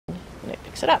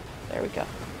fix it up. There we go.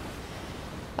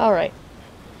 Alright.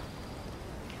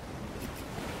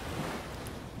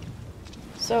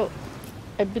 So,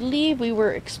 I believe we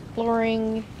were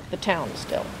exploring the town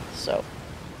still, so...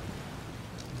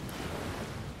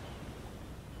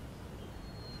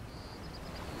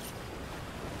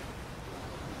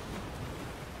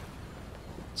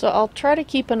 So I'll try to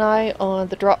keep an eye on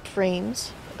the drop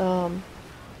frames to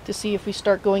see if we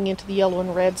start going into the yellow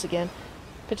and reds again.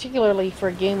 Particularly for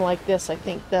a game like this, I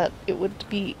think that it would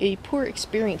be a poor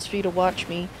experience for you to watch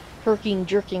me herking,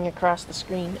 jerking across the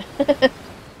screen.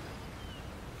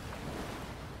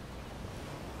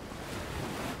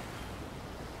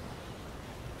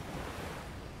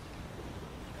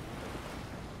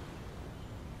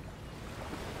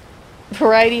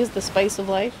 Variety is the spice of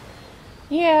life.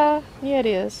 Yeah, it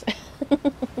is.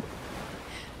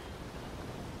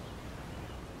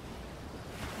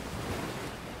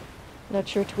 Not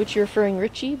sure to which you're referring,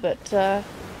 Richie, but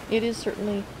it is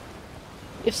certainly...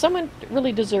 If someone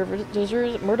really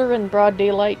deserves murder in broad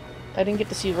daylight, I didn't get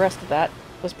to see the rest of that,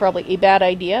 was probably a bad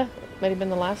idea. Might have been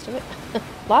the last of it.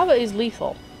 Lava is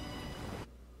lethal.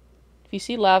 If you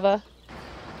see lava,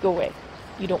 go away.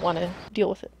 You don't want to deal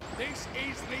with it. This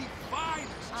is the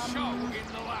finest show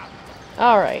in the land.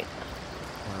 Alright.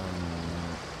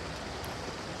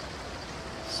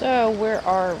 So, where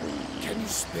are we? Can you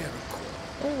spare a call?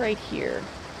 We're right here.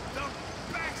 The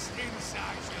best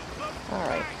inside you.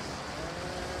 Alright.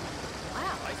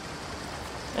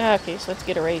 Okay, so let's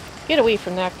get away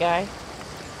from that guy.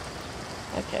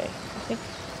 Okay, I think...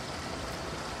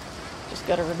 Just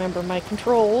gotta remember my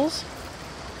controls.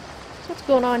 So what's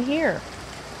going on here?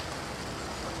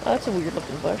 Oh, that's a weird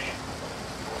looking bush.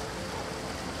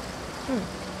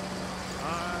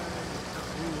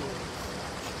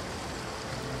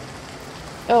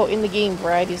 Oh, in the game,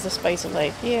 variety is the spice of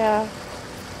life. Yeah.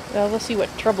 Well, let's see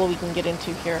what trouble we can get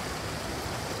into here.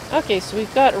 Okay, so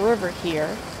we've got a river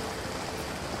here.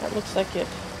 That looks like it.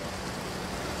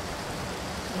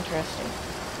 Interesting.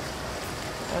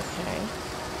 Okay.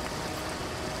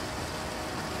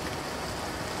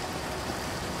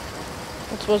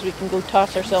 I suppose we can go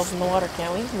toss ourselves in the water,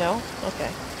 can we? No?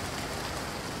 Okay.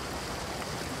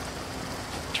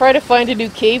 Try to find a new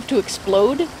cave to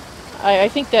explode? I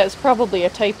think that's probably a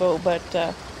typo, but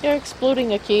yeah,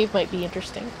 exploding a cave might be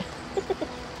interesting.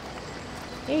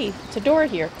 Hey, it's a door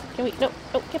here. Can we... No,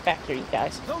 get back here, you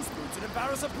guys. Those boots would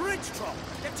embarrass a bridge troll.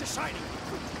 Get to shining.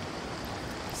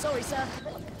 Sorry, sir.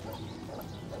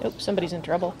 Oh, somebody's in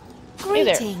trouble.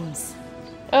 Greetings. Hey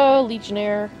there. Oh,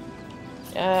 Legionnaire.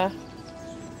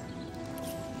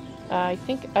 I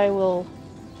think I will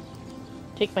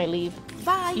take my leave.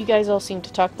 Bye. You guys all seem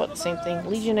to talk about the same thing.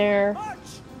 Legionnaire.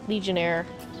 Legionnaire.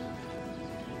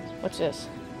 What's this?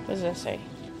 What does that say?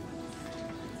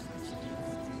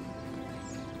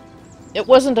 It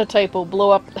wasn't a typo.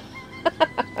 Blow up.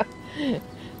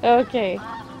 Okay.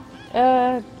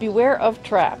 Beware of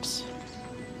traps.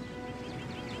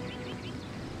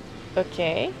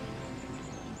 Okay.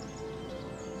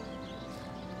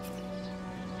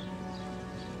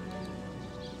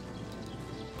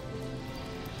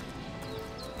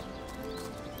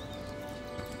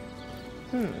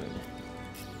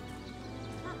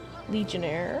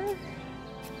 Legionnaire.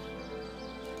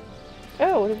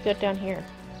 Oh, what have we got down here?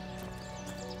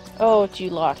 Oh, it's you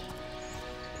lot.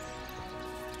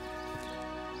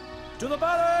 To the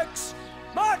barracks!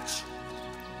 March!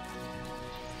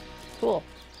 Cool.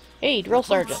 Hey, drill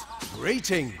sergeant.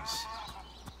 Greetings.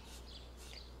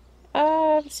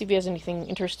 Let's see if he has anything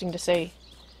interesting to say.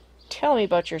 Tell me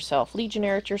about yourself.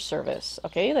 Legionnaire at your service.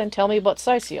 Okay, then tell me about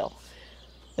Cyseal.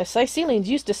 The Cysealians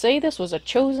used to say this was a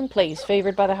chosen place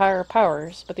favored by the higher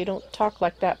powers, but they don't talk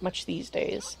like that much these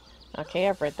days. Okay,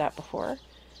 I've read that before.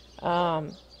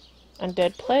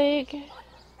 Undead Plague.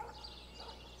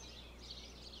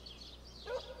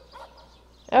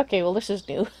 Okay, well this is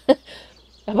new.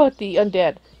 About the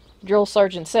undead. Drill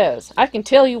Sergeant says, I can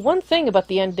tell you one thing about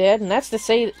the undead, and that's to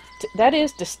say, that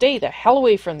is to stay the hell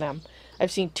away from them. I've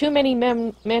seen too many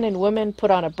men and women put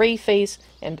on a brave face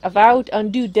and avow to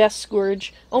undo death's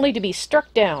scourge, only to be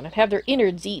struck down and have their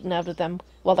innards eaten out of them,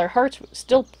 while their hearts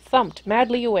still thumped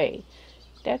madly away.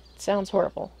 That sounds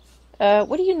horrible.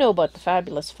 What do you know about the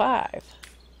Fabulous Five?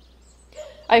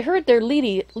 I heard their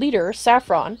leader,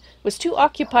 Saffron, was too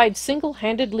occupied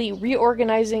single-handedly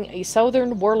reorganizing a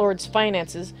southern warlord's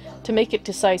finances to make it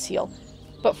to Cyseal,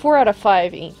 but 4 out of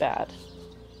 5 ain't bad.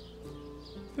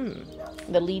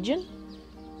 The Legion?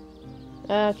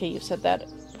 Okay, you've said that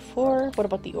before. What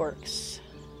about the orcs?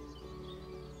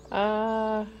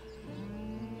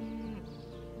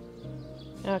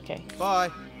 Okay. Bye.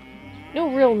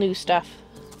 No real new stuff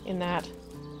in that.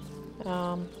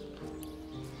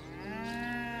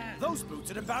 Those boots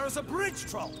would embarrass a bridge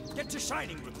troll. Get to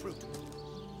shining, recruit.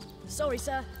 Sorry,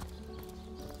 sir.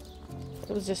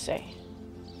 What does this say?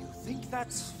 You think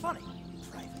that's funny,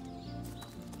 Private?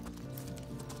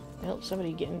 Oh,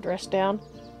 somebody getting dressed down.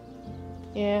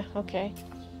 Yeah, okay.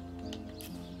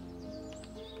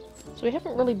 So we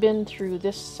haven't really been through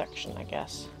this section, I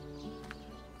guess.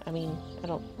 I mean, I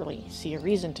don't really see a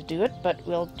reason to do it, but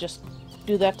we'll just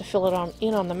do that to fill it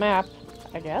in on the map,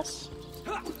 I guess.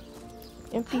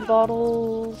 Empty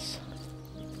bottles.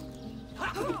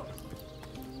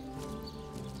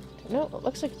 No, it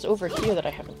looks like it's over here that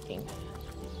I haven't been.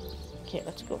 Okay,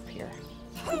 let's go up here.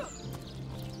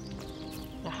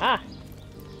 Aha!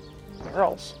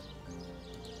 Barrels.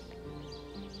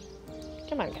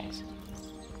 Come on, guys.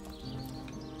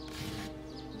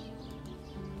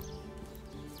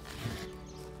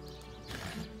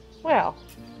 Well,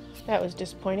 that was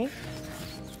disappointing.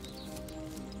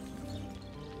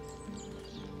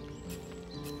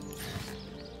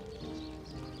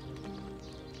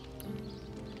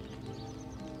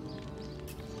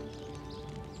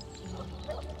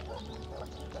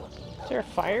 Is there a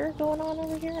fire going on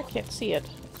over here? I can't see it.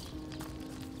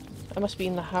 I must be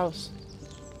in the house.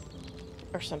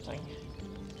 Or something.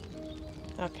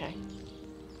 Okay.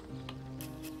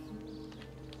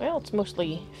 Well, it's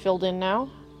mostly filled in now.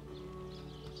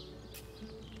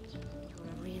 You're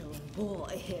a real war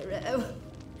hero.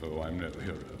 Oh, I'm no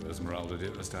hero, Esmeralda,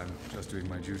 dearest. I'm just doing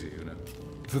my duty, you know.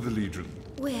 For the Legion.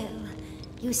 Well,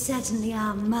 you certainly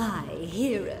are my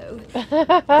hero.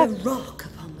 The rock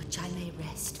upon which I may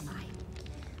rest my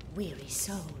weary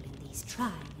soul in these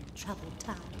trying and troubled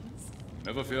times.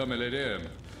 Never fear, my lady.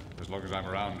 As long as I'm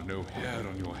around, no hair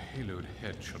on your haloed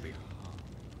head shall be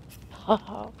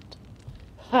harmed.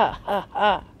 Ha ha ha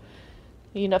ha.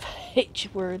 Enough H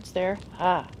words there.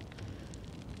 Ha.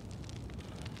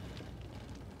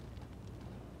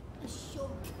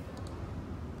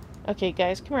 Okay,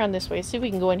 guys, come around this way. See if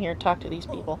we can go in here and talk to these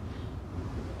people.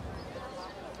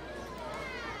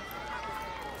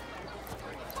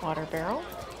 Water barrel.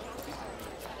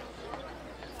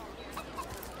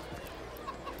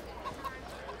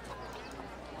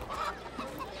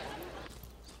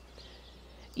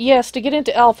 Yes, to get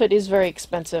into Alpha it is very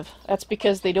expensive. That's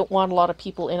because they don't want a lot of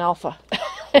people in Alpha.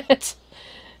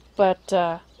 But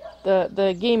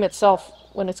the game itself,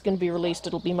 when it's going to be released,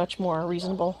 it'll be much more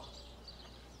reasonable.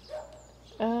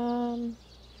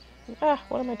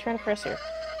 What am I trying to press here?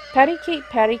 Patty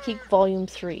Cake Volume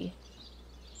 3.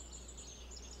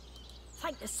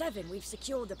 Thank the 7, we've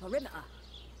secured the perimeter.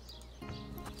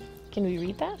 Can we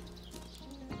read that?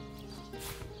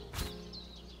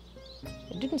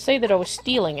 It didn't say that I was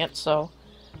stealing it, so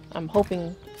I'm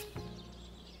hoping...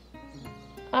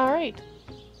 Alright.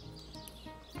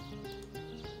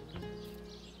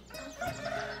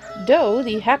 Dough,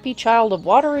 the happy child of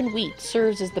water and wheat,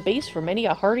 serves as the base for many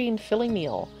a hearty and filling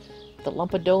meal. With a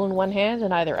lump of dough in one hand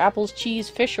and either apples, cheese,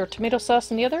 fish, or tomato sauce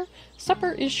in the other,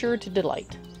 supper is sure to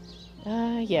delight.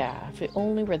 Yeah, if it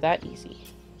only were that easy.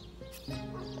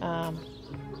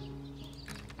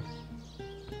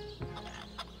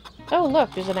 Oh,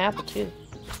 look, there's an apple, too.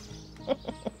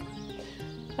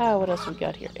 What else we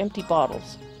got here? Empty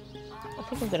bottles. I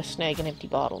think I'm gonna snag an empty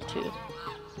bottle, too.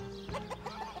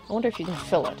 I wonder if you can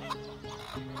fill it.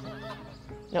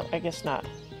 No, I guess not.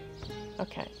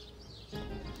 Okay.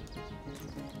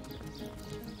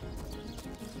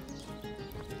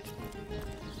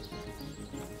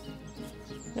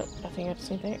 Nope, nothing I've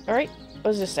seen there. Alright,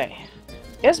 what does this say?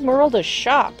 Esmeralda's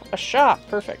shop! A shop!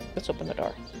 Perfect. Let's open the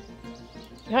door.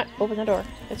 Yeah, open the door.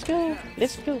 Let's go!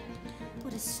 Let's go!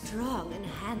 What a strong and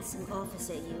handsome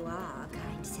officer you are,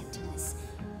 kind Septimus.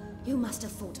 You must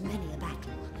have fought many a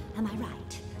battle, am I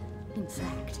right? In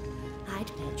fact, I'd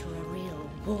bet you're a real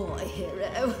war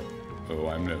hero. Oh,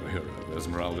 I'm no hero,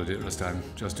 Esmeralda, dearest. I'm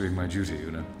just doing my duty,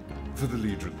 you know. For the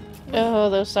Legion. Oh,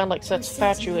 those sound like such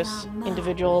fatuous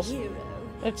individuals.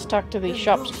 Let's talk to the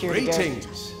shop security guy.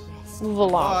 Greetings. Move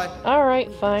along.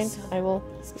 Alright, fine. I will...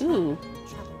 Ooh.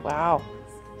 Wow.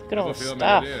 Look at all the Never fear,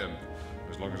 stuff. my dear.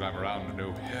 As long as I'm around,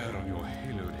 no hair on your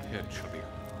haloed head shall be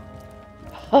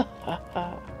harmed. Ha ha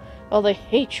ha. All the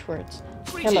H words.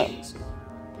 Hello.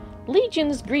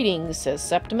 Legion's greetings, says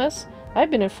Septimus. I've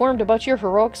been informed about your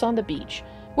heroics on the beach.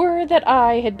 Were that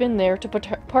I had been there to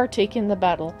partake in the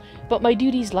battle, but my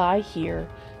duties lie here.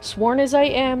 Sworn as I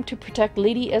am to protect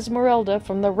Lady Esmeralda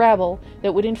from the rabble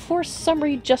that would enforce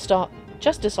summary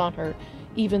justice on her,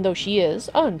 even though she is,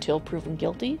 until proven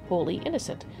guilty, wholly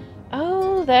innocent.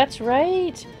 Oh, that's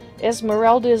right.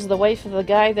 Esmeralda is the wife of the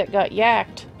guy that got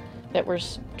yacked, that we're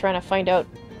trying to find out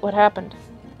what happened.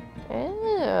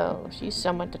 Ah. Oh, she's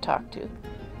someone to talk to.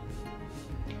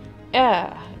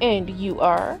 Ah, and you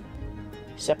are?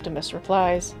 Septimus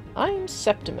replies, I'm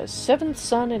Septimus, seventh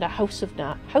son in a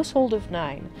household of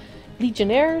 9.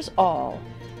 Legionnaires all.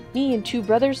 Me and 2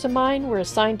 brothers of mine were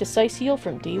assigned to Cyseal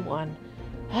from day 1.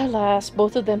 Alas,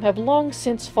 both of them have long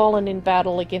since fallen in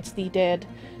battle against the dead,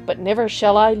 but never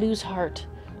shall I lose heart.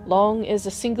 Long as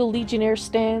a single legionnaire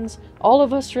stands, all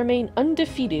of us remain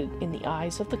undefeated in the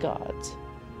eyes of the gods.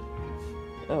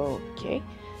 Okay.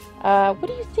 What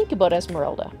do you think about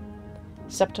Esmeralda?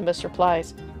 Septimus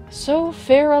replies, So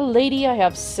fair a lady I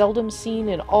have seldom seen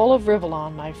in all of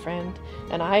Rivellon, my friend,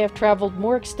 and I have travelled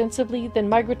more extensively than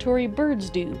migratory birds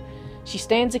do. She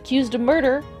stands accused of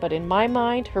murder, but in my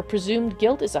mind her presumed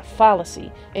guilt is a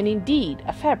fallacy, and indeed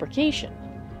a fabrication.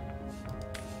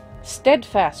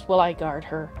 Steadfast will I guard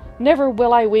her. Never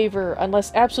will I waver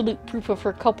unless absolute proof of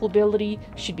her culpability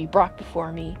should be brought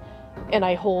before me, and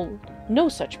I hold no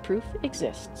such proof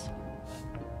exists.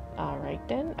 Alright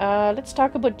then, let's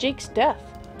talk about Jake's death.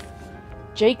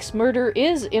 Jake's murder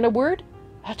is, in a word,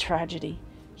 a tragedy.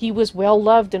 He was well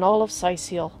loved in all of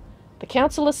Cyseal. The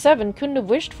Council of 7 couldn't have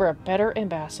wished for a better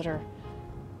ambassador.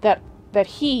 That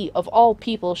he, of all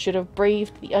people, should have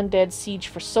braved the undead siege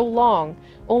for so long,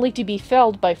 only to be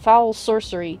felled by foul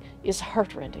sorcery, is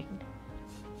heartrending.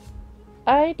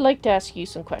 I'd like to ask you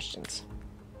some questions.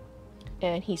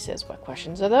 And he says, what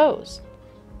questions are those?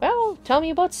 Well, tell me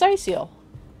about Cyseal.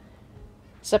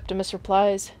 Septimus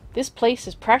replies, This place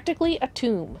is practically a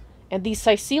tomb, and these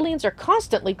Cysealians are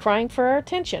constantly crying for our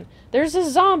attention. There's a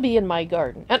zombie in my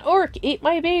garden. An orc ate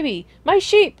my baby. My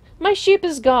sheep! My sheep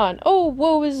is gone. Oh,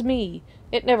 woe is me.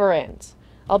 It never ends.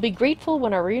 I'll be grateful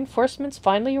when our reinforcements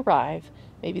finally arrive.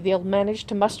 Maybe they'll manage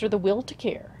to muster the will to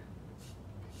care.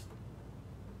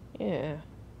 Yeah.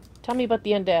 Tell me about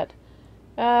the undead.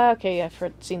 Okay,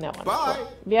 I've seen that one Bye.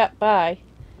 before. Yeah, bye.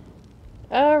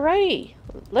 Alrighty.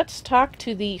 Let's talk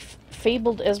to the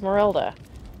fabled Esmeralda,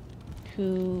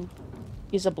 who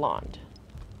is a blonde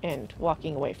and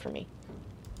walking away from me.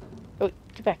 Oh,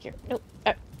 get back here. No.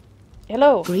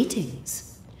 Hello.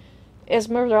 Greetings.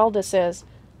 Esmeralda says,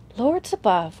 Lords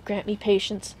above, grant me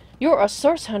patience. You're a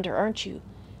source hunter, aren't you?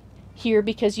 Here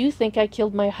because you think I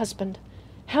killed my husband.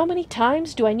 How many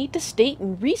times do I need to state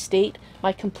and restate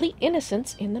my complete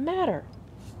innocence in the matter?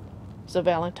 So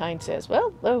Valentine says,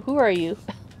 Well, who are you?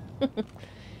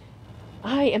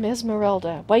 I am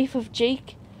Esmeralda, wife of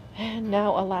Jake, and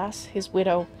now, alas, his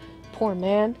widow. Poor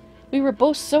man, we were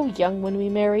both so young when we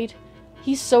married.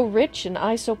 He's so rich and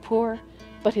I so poor,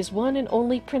 but his one and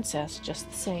only princess just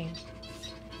the same.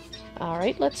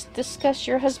 Alright, let's discuss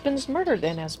your husband's murder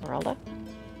then, Esmeralda.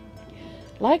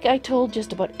 Like I told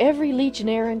just about every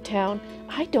legionnaire in town,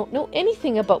 I don't know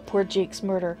anything about poor Jake's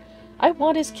murder. I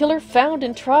want his killer found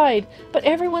and tried, but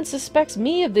everyone suspects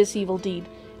me of this evil deed,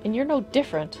 and you're no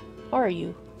different, are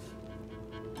you?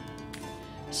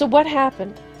 So what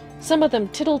happened? Some of them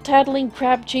tittle-tattling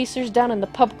crab chasers down in the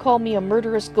pub call me a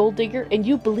murderous gold digger, and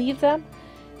you believe them?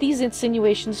 These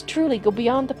insinuations truly go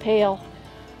beyond the pale.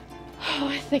 Oh,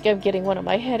 I think I'm getting one of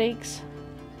my headaches.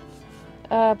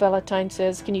 Valentine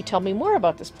says, Can you tell me more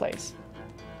about this place?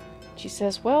 She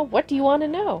says, Well, what do you want to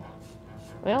know?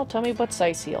 Well, tell me about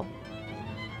Cyseal.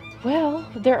 Well,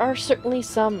 there are certainly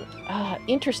some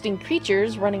interesting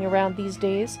creatures running around these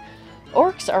days.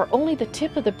 Orcs are only the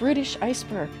tip of the British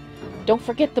iceberg. Don't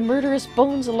forget the murderous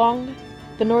bones along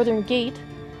the northern gate.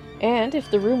 And, if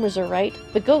the rumors are right,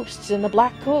 the ghosts in the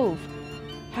Black Cove.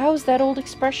 How's that old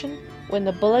expression? When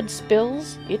the blood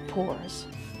spills, it pours.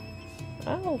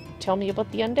 Oh, tell me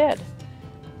about the undead.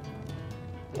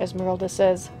 Esmeralda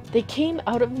says, They came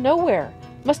out of nowhere.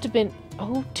 Must have been,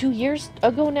 2 years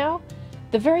ago now?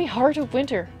 The very heart of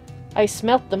winter. I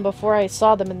smelt them before I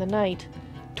saw them in the night.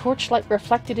 Torchlight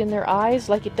reflected in their eyes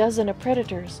like it does in a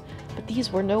predator's. But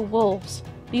these were no wolves.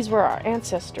 These were our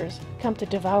ancestors, come to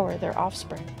devour their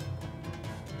offspring.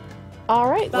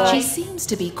 Alright, well... She seems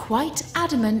to be quite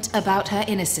adamant about her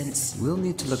innocence. We'll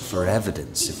need to look for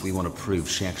evidence if we want to prove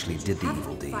she actually did the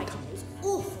evil deed.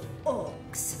 Awful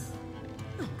orcs.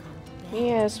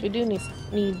 Yes, we do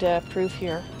need proof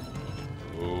here.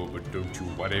 Oh, but don't you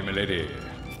worry, milady.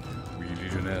 We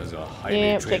legionnaires are highly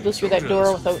Yeah, trained can't go through that door soldiers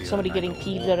who without fear somebody neither getting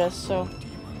peeved war at us, so...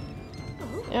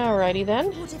 Oh, Alrighty then.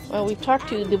 what have you Well, we've done talked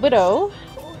to now? the widow.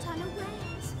 All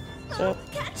unawares. So- Oh,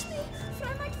 catch me, for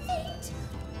I might faint.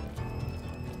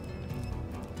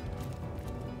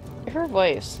 Her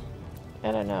voice,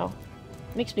 I don't know,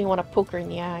 makes me want to poke her in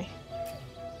the eye.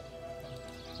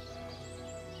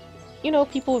 You know,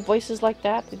 people with voices like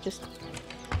that, they just...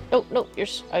 Oh, no,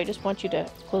 I just want you to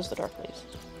close the door, please.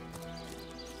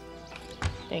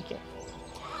 Thank you.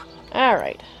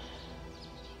 Alright.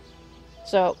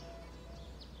 So,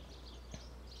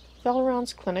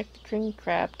 Valeron's Clinic, the King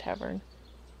Crab Tavern,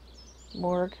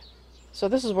 Morgue. So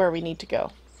this is where we need to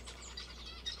go.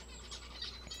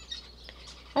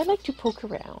 I like to poke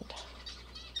around.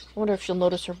 I wonder if she'll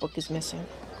notice her book is missing.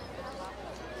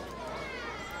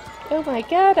 Oh my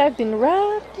god, I've been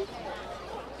robbed!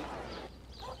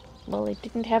 Well, it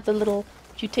didn't have the little,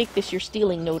 if you take this, you're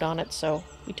stealing note on it, so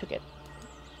we took it.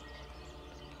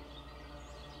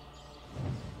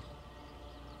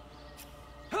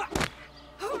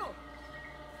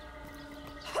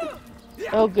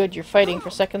 Oh good, you're fighting for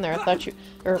a second there. I thought you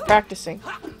were practicing.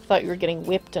 I thought you were getting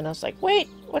whipped, and I was like, wait,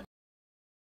 what?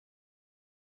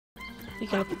 You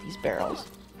can look at these barrels.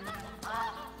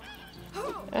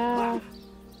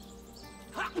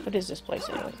 What is this place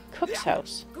anyway? Cook's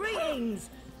house. Greetings!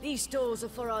 These stores are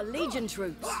for our Legion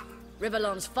troops.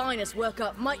 Rivalon's finest work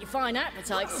up mighty fine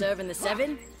appetites serving the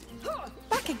seven.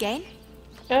 Back again?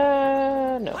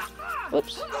 No.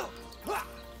 Whoops.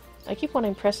 I keep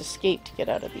wanting to press escape to get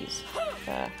out of these.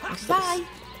 Instead of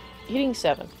hitting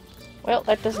 7. Well,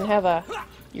 that doesn't have a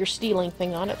you're stealing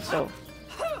thing on it, so.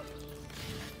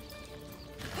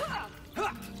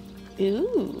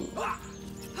 Ooh.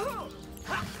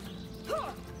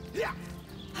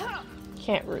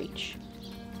 Can't reach.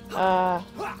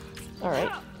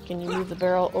 Alright. Can you move the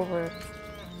barrel over?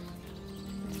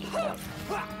 Let's get that.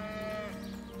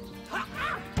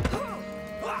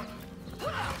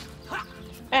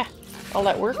 Ah! All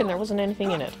that work and there wasn't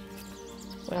anything in it.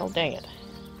 Well, dang it.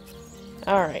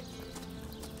 Alright.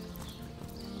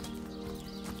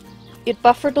 It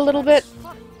buffered a little bit.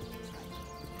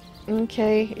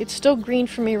 Okay, it's still green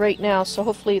for me right now, so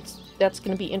hopefully that's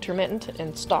going to be intermittent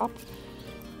and stop.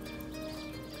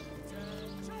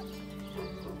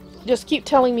 Just keep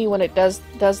telling me when it does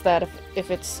that, if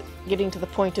it's getting to the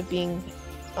point of being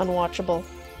unwatchable.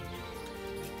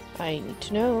 I need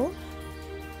to know.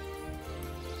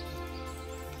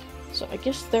 So I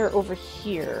guess they're over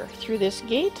here, through this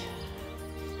gate?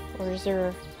 Or is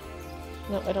there...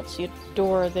 No, I don't see a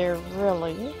door there,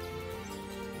 really.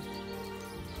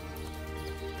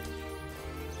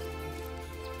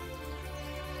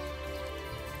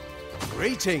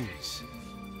 Greetings!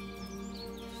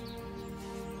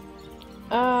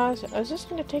 Is this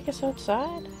going to take us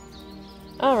outside?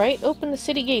 Alright, open the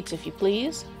city gates, if you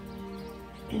please.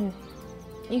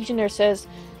 Legionnaire says,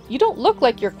 "You don't look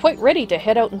like you're quite ready to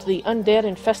head out into the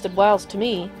undead-infested wilds to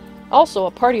me. Also,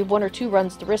 a party of 1 or 2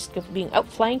 runs the risk of being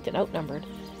outflanked and outnumbered.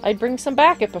 I'd bring some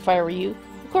backup if I were you.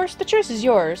 Of course, the choice is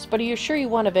yours, but are you sure you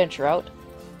want to venture out?"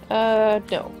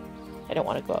 No. I don't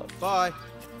want to go out. Bye.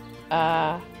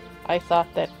 I thought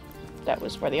that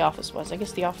was where the office was. I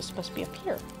guess the office must be up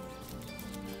here.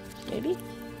 Maybe?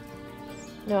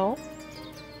 No.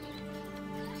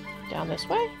 Down this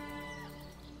way?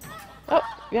 Oh,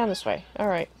 down this way.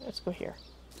 Alright, let's go here.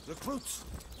 Recruits,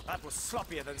 that was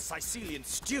sloppier than Cysealian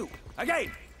stew.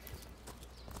 Again!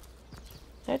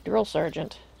 That drill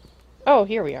sergeant. Oh,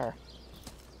 here we are.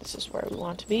 This is where we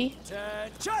want to be.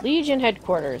 Legion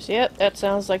headquarters. Yep, that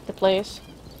sounds like the place.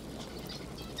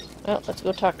 Well, let's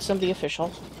go talk to somebody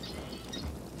official.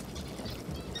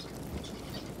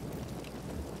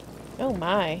 Oh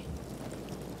my.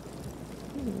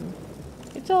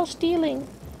 It's all stealing.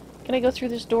 Can I go through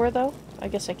this door, though? I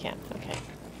guess I can. Okay.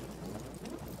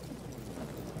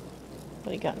 What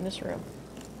do you got in this room?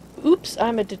 Oops,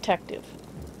 I'm a detective.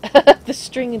 The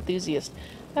string enthusiast.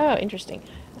 Oh, interesting.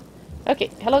 Okay,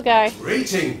 hello, guy.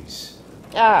 Greetings!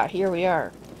 Ah, here we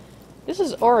are. This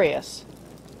is Aureus.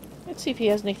 Let's see if he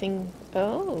has anything...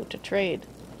 Oh, to trade.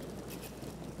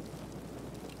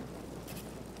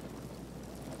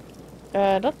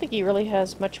 I don't think he really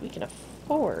has much we can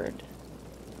afford.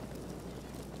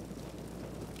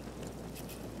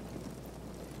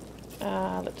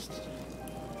 Let's...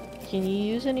 Can you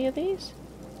use any of these?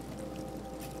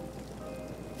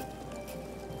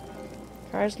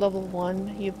 Cars level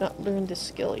 1. You've not learned this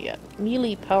skill yet.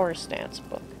 Melee power stance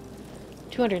book.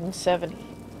 270.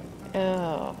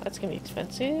 Oh, that's gonna be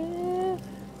expensive.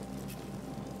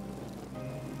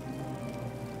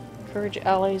 Encourage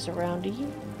allies around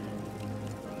you.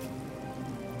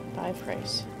 Buy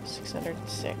price.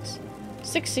 606.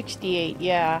 668,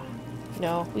 yeah.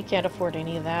 No, we can't afford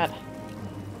any of that.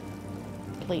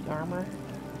 Plate armor.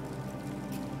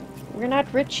 We're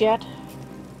not rich yet.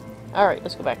 Alright,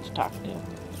 let's go back to talking to him.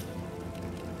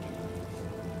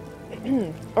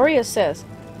 Aureus says,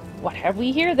 "What have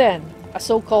we here then? A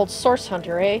so-called source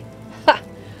hunter, eh? Ha!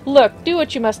 Look, do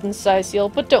what you must in Cyseal,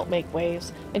 but don't make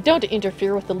waves. And don't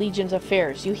interfere with the Legion's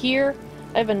affairs, you hear?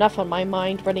 I have enough on my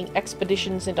mind running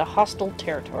expeditions into hostile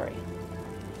territory."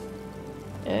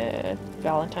 And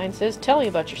Valentine says, tell me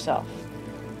about yourself.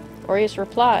 Aureus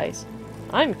replies,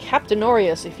 I'm Captain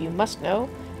Aureus, if you must know,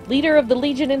 leader of the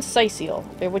Legion in Cyseal,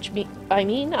 by which I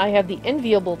mean I have the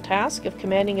enviable task of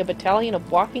commanding a battalion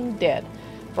of walking dead,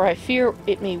 for I fear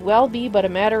it may well be but a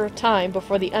matter of time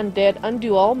before the undead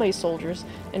undo all my soldiers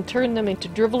and turn them into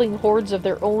driveling hordes of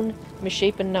their own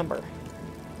misshapen number.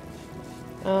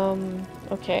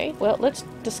 Okay, well, let's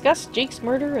discuss Jake's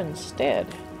murder instead.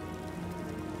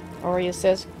 Aureus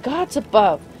says, Gods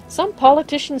above! Some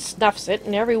politician snuffs it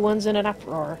and everyone's in an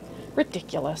uproar.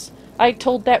 Ridiculous. I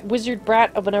told that wizard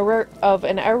brat of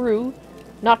an Aru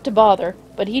not to bother,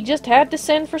 but he just had to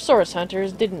send for source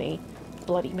hunters, didn't he?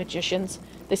 Bloody magicians.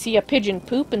 They see a pigeon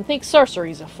poop and think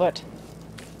sorcery's afoot.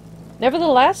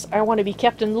 Nevertheless, I want to be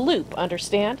kept in the loop,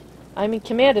 understand? I'm in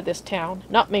command of this town,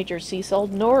 not Major Cyseal,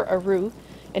 nor Aru,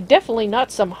 and definitely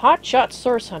not some hotshot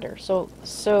source hunter,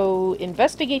 so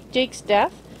investigate Jake's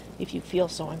death, if you feel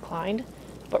so inclined,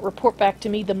 but report back to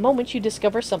me the moment you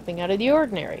discover something out of the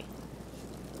ordinary.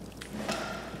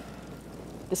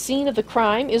 The scene of the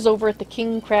crime is over at the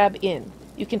King Crab Inn.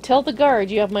 You can tell the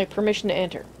guard you have my permission to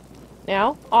enter.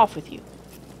 Now, off with you.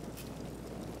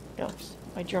 No,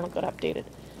 my journal got updated.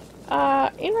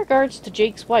 In regards to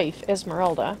Jake's wife,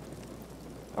 Esmeralda,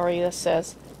 Aureus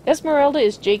says, Esmeralda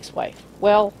is Jake's wife.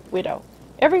 Well, widow.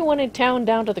 Everyone in town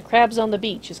down to the crabs on the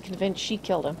beach is convinced she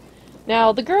killed him.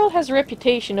 Now, the girl has a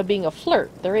reputation of being a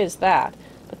flirt, there is that,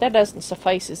 but that doesn't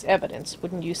suffice as evidence,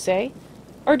 wouldn't you say?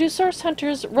 Or do source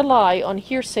hunters rely on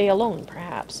hearsay alone,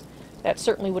 perhaps? That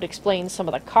certainly would explain some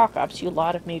of the cock-ups you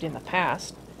lot have made in the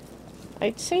past.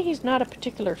 I'd say he's not a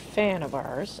particular fan of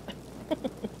ours.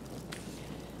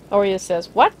 Aureus says,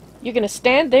 What? You're going to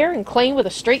stand there and claim with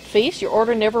a straight face your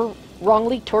order never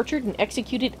wrongly tortured and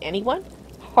executed anyone?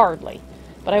 Hardly.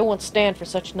 But I won't stand for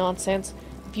such nonsense.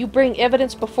 If you bring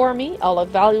evidence before me, I'll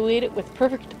evaluate it with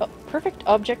perfect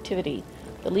objectivity.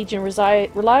 The Legion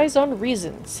relies on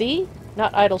reason, see?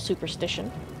 Not idle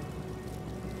superstition.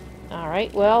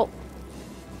 Alright, well,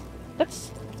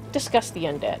 let's discuss the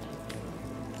undead.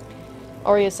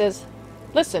 Aureus says,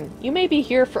 Listen, you may be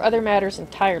here for other matters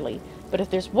entirely, but if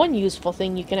there's one useful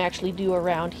thing you can actually do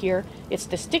around here, it's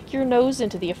to stick your nose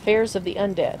into the affairs of the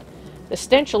undead. The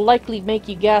stench will likely make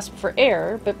you gasp for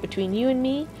air, but between you and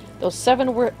me, those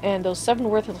seven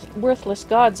worthless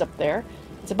gods up there,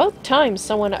 it's about time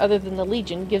someone other than the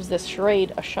Legion gives this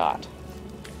charade a shot.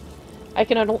 I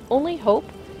can only hope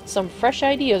some fresh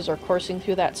ideas are coursing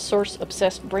through that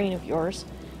source-obsessed brain of yours,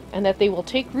 and that they will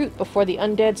take root before the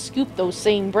undead scoop those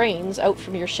same brains out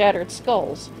from your shattered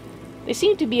skulls. They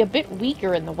seem to be a bit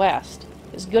weaker in the West.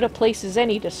 As good a place as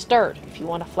any to start if you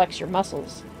want to flex your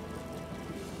muscles.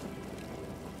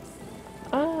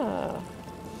 Ah.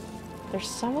 There's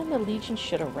someone the Legion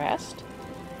should arrest?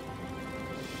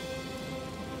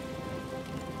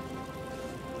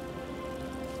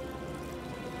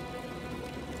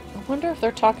 I wonder if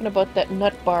they're talking about that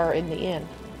nut bar in the inn.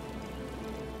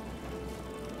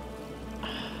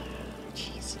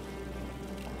 Jeez.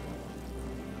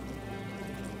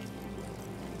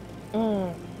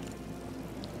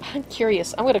 I'm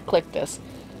curious. I'm going to click this.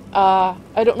 I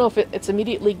don't know if it's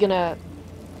immediately going to...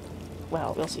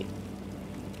 Well, we'll see.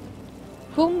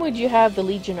 Whom would you have the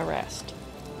Legion arrest?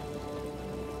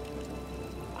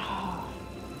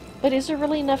 But is there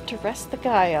really enough to arrest the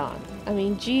guy on? I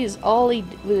mean, geez, all he...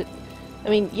 I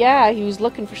mean, yeah, he was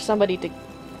looking for somebody to...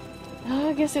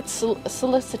 I guess it's a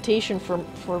solicitation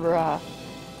for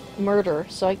murder.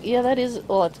 So, yeah, that is...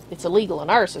 Well, it's illegal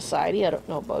in our society. I don't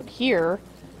know about here.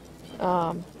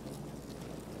 Well...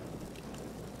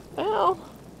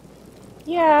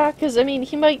 Yeah, because, I mean,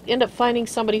 he might end up finding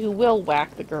somebody who will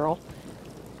whack the girl.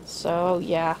 So,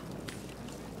 yeah.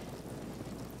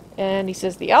 And he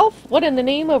says, the elf? What in the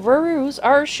name of Uruz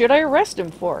should I arrest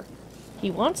him for? He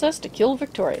wants us to kill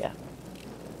Victoria.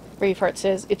 Braveheart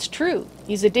says, it's true.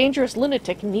 He's a dangerous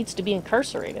lunatic and needs to be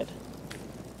incarcerated.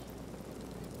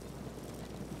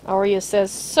 Aureus says,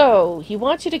 so, he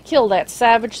wants you to kill that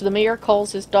savage the mayor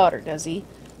calls his daughter, does he?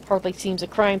 Hardly seems a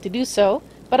crime to do so,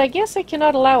 but I guess I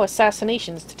cannot allow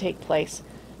assassinations to take place.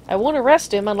 I won't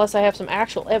arrest him unless I have some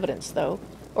actual evidence, though.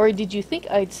 Or did you think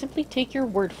I'd simply take your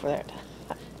word for it?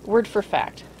 Word for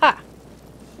fact. Ha!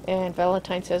 And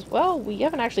Valentine says, well, we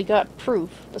haven't actually got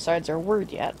proof, besides our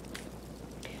word yet.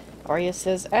 Aureus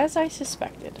says, as I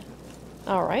suspected.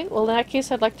 Alright, well in that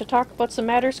case I'd like to talk about some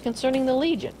matters concerning the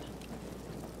Legion.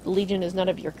 The Legion is none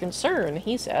of your concern,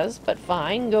 he says, but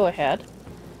fine, go ahead.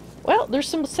 Well, there's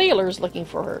some sailors looking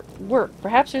for work.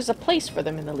 Perhaps there's a place for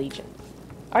them in the Legion.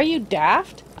 Are you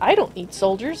daft? I don't need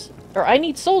soldiers. Or I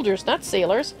need soldiers, not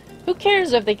sailors. Who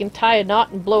cares if they can tie a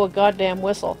knot and blow a goddamn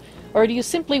whistle? Or do you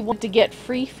simply want to get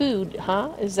free food,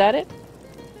 huh? Is that it?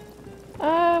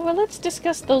 Well, let's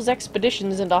discuss those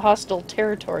expeditions into hostile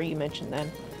territory you mentioned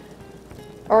then.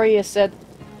 Aureus said,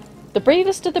 "The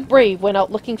bravest of the brave went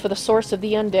out looking for the source of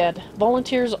the undead.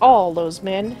 Volunteers all, those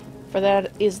men, for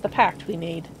that is the pact we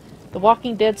made. The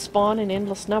walking dead spawn in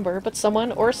endless number, but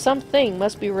someone or something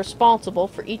must be responsible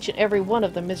for each and every one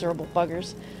of the miserable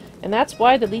buggers. And that's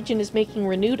why the Legion is making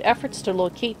renewed efforts to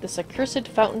locate this accursed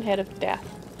fountainhead of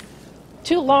death.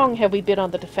 Too long have we been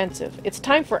on the defensive. It's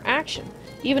time for action,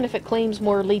 even if it claims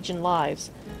more Legion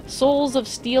lives. Souls of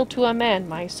steel to a man,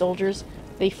 my soldiers.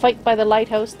 They fight by the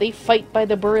lighthouse, they fight by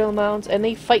the burial mounds, and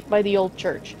they fight by the old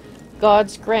church.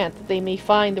 Gods grant that they may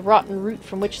find the rotten root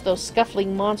from which those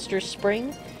scuffling monsters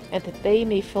spring, and that they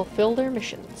may fulfill their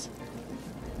missions."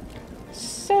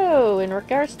 So, in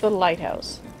regards to the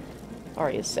lighthouse,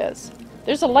 Aureus says,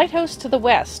 "There's a lighthouse to the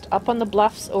west, up on the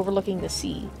bluffs overlooking the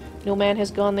sea. No man has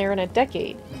gone there in a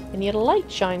decade, and yet a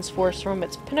light shines forth from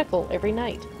its pinnacle every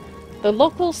night. The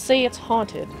locals say it's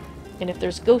haunted, and if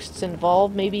there's ghosts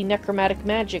involved, maybe necromantic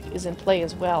magic is in play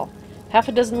as well. Half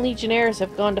a dozen legionnaires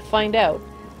have gone to find out.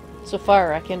 So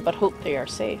far, I can but hope they are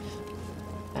safe."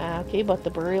 Okay, about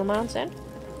the burial mounds then?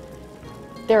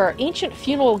 "There are ancient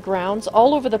funeral grounds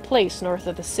all over the place north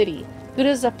of the city. Good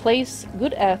as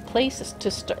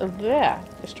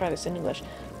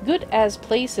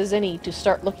place as any to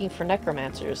start looking for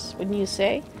necromancers, wouldn't you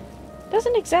say?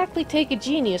 Doesn't exactly take a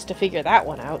genius to figure that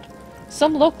one out.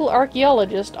 Some local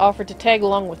archaeologist offered to tag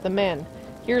along with the men.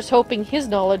 Here's hoping his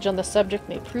knowledge on the subject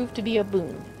may prove to be a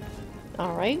boon."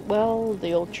 Alright, well,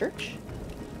 the old church?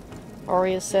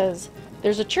 Aureus says,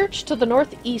 "There's a church to the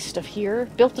northeast of here,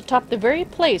 built atop the very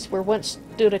place where once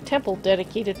stood a temple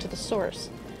dedicated to the source.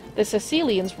 The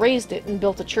Cysealians raised it and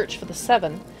built a church for the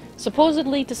Seven,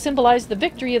 supposedly to symbolize the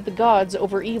victory of the gods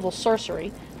over evil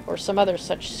sorcery, or some other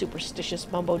such superstitious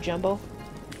mumbo-jumbo.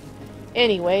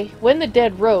 Anyway, when the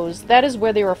dead rose, that is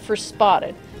where they were first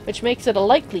spotted, which makes it a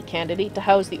likely candidate to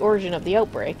house the origin of the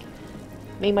outbreak.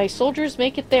 May my soldiers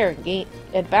make it there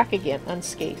and back again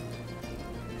unscathed."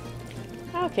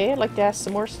 Okay, I'd like to ask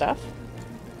some more stuff.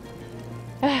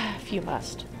 If you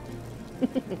must.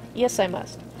 Yes, I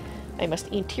must. I must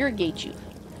interrogate you.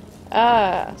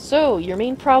 So your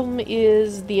main problem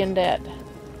is the undead.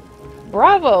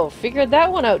 Bravo! Figured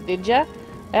that one out, did ya?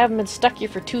 I haven't been stuck here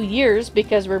for 2 years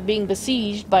because we're being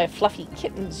besieged by fluffy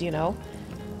kittens, you know.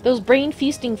 Those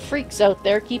brain-feasting freaks out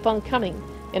there keep on coming,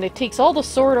 and it takes all the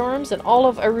sword arms and all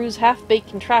of Aru's half-baked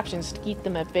contraptions to keep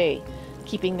them at bay.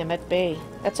 Keeping them at bay.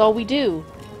 That's all we do.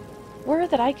 Were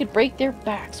that I could break their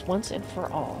backs once and for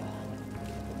all.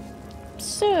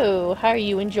 So, how are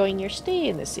you enjoying your stay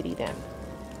in the city then?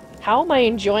 How am I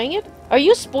enjoying it? Are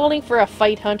you spoiling for a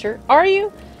fight, Hunter? Are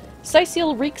you?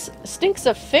 Cyseal stinks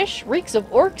of fish, reeks of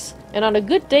orcs, and on a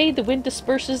good day the wind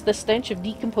disperses the stench of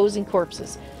decomposing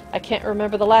corpses. I can't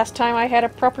remember the last time I had a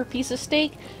proper piece of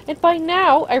steak, and by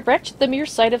now I retch at the mere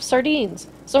sight of sardines.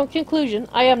 So in conclusion,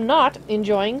 I am not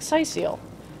enjoying Cyseal.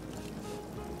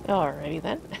 Alrighty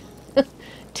then.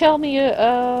 Tell me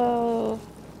about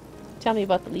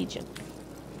the Legion.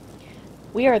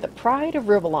 We are the pride of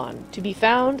Rivellon, to be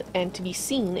found and to be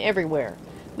seen everywhere.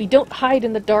 We don't hide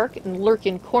in the dark and lurk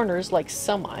in corners like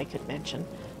some I could mention.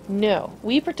 No,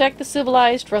 we protect the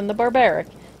civilized from the barbaric,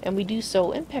 and we do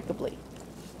so impeccably.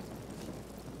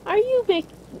 Are you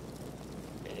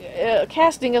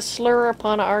casting a slur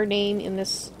upon our name in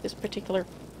this particular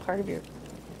part of your...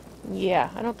 Yeah,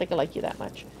 I don't think I like you that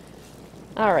much.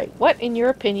 Alright, what, in your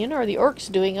opinion, are the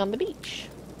orcs doing on the beach?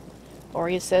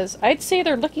 Aureus says, I'd say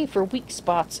they're looking for weak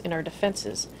spots in our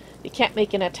defenses. They can't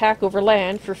make an attack over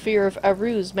land for fear of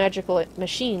Aru's magical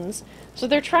machines, so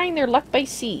they're trying their luck by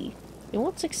sea. They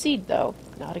won't succeed, though.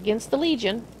 Not against the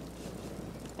Legion.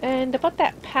 And about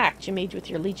that pact you made with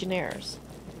your legionnaires.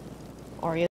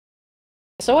 Aureus,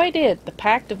 so I did, the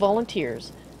pact of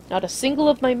volunteers. Not a single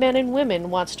of my men and women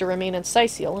wants to remain in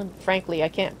Cyseal, and frankly I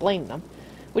can't blame them.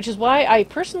 Which is why I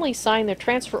personally sign their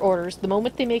transfer orders the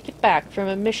moment they make it back from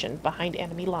a mission behind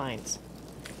enemy lines.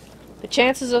 The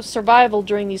chances of survival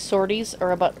during these sorties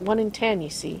are about 1 in 10, you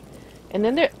see. And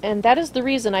that is the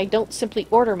reason I don't simply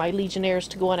order my legionnaires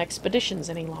to go on expeditions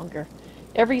any longer.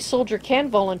 Every soldier can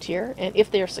volunteer, and if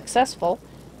they are successful,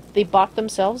 they bought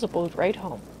themselves a boat ride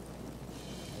home.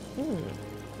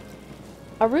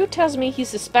 Aru tells me he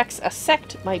suspects a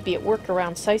sect might be at work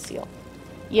around Cyseal.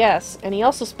 Yes, and he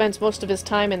also spends most of his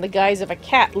time in the guise of a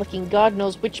cat licking God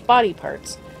knows which body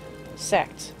parts.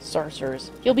 Sects,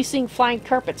 sorcerers. He'll be seeing flying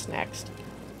carpets next.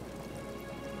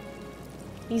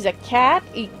 He's a cat?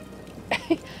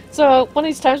 So, one of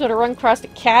these times when I run across a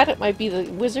cat, it might be the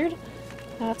wizard?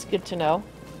 That's good to know.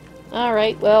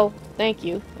 Alright, well, thank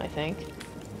you, I think.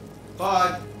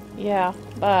 Bye. Yeah,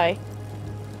 bye.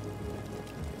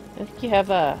 I think you have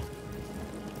a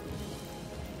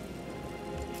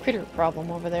critter problem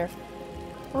over there.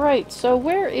 Right, so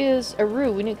where is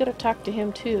Aru? We need to go to talk to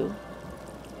him too.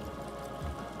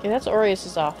 Okay, that's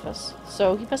Aureus' office,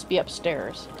 so he must be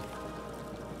upstairs.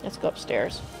 Let's go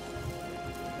upstairs.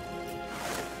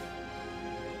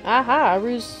 Aha,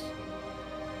 Aru's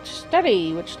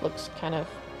study, which looks kind of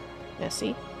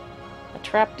messy. A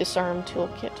trap disarm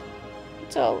toolkit.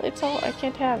 It's all, I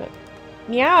can't have it.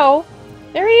 Meow!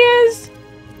 There he is!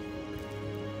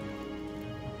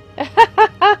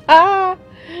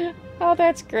 Oh,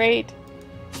 that's great.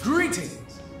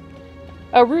 Greetings.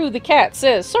 Aru the cat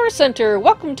says, Source Center,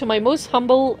 welcome to my most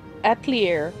humble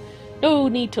atelier. No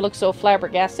need to look so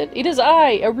flabbergasted. It is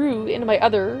I, Aru, and my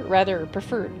other, rather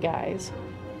preferred guys.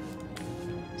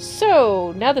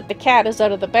 So, now that the cat is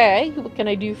out of the bag, what can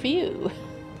I do for you?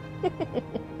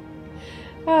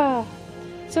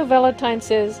 So Valentine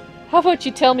says, how about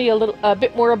you tell me a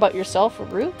bit more about yourself,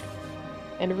 Aru?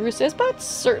 And Aru says, but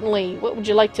certainly, what would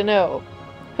you like to know?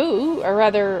 Who, or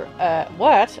rather,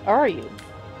 what are you?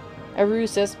 Aru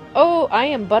says, oh, I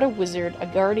am but a wizard, a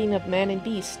guardian of man and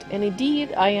beast, and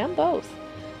indeed I am both.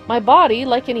 My body,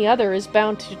 like any other, is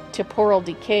bound to temporal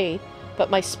decay, but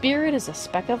my spirit is a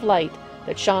speck of light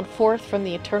that shone forth from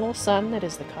the eternal sun that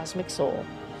is the cosmic soul.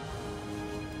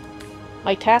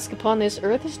 My task upon this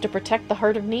earth is to protect the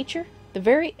heart of nature, the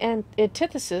very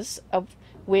antithesis of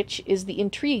which is the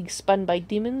intrigue spun by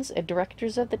demons and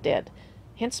directors of the dead,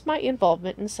 hence my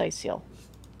involvement in Cyseal.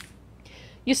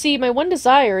 You see, my one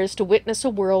desire is to witness a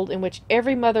world in which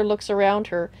every mother looks around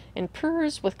her and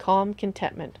purrs with calm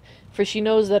contentment, for she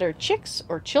knows that her chicks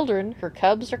or children, her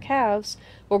cubs or calves,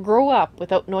 will grow up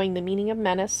without knowing the meaning of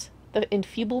menace, the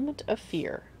enfeeblement of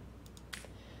fear.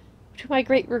 To my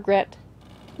great regret,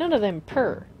 none of them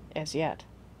purr, as yet.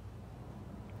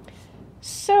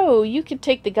 So, you can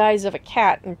take the guise of a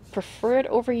cat and prefer it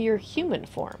over your human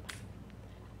form.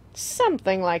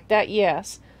 Something like that,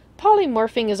 yes.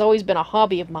 Polymorphing has always been a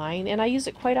hobby of mine, and I use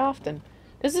it quite often.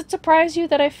 Does it surprise you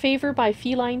that I favor my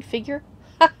feline figure?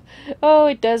 Oh,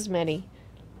 it does many.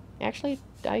 Actually,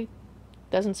 it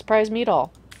doesn't surprise me at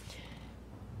all.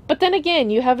 But then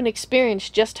again, you haven't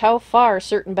experienced just how far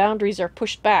certain boundaries are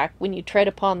pushed back when you tread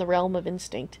upon the realm of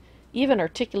instinct. Even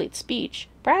articulate speech,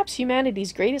 perhaps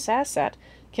humanity's greatest asset,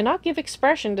 cannot give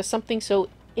expression to something so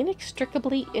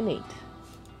inextricably innate.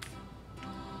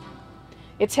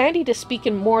 It's handy to speak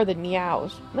in more than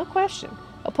meows, no question.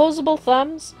 Opposable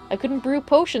thumbs, I couldn't brew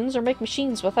potions or make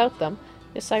machines without them,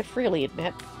 this I freely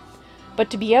admit. But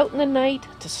to be out in the night,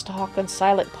 to stalk on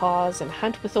silent paws, and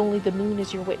hunt with only the moon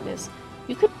as your witness,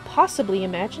 you could possibly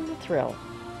imagine the thrill.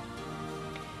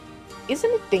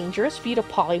 Isn't it dangerous for you to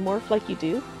polymorph like you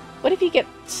do? What if you get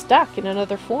stuck in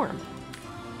another form?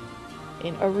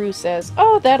 And Aru says,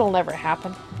 oh, that'll never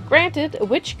happen. Granted, a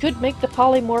witch could make the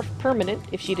polymorph permanent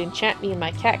if she'd enchant me in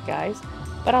my cat guise,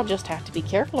 but I'll just have to be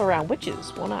careful around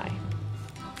witches, won't I?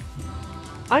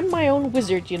 I'm my own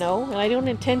wizard, you know, and I don't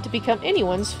intend to become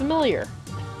anyone's familiar.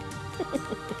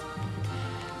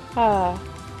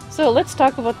 So let's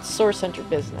talk about the Source Center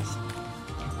business.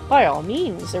 By all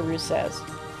means, Aru says.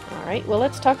 Alright, well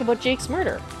let's talk about Jake's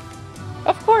murder.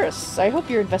 Of course, I hope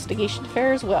your investigation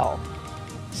fares well.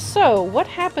 So, what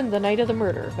happened the night of the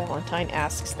murder? Valentine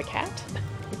asks the cat.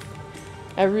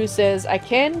 Aru says, I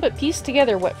can but piece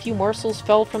together what few morsels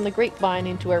fell from the grapevine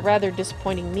into a rather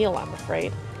disappointing meal, I'm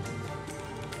afraid.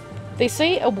 They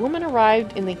say a woman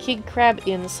arrived in the Kid Crab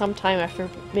Inn sometime after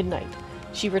midnight.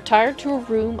 She retired to a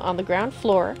room on the ground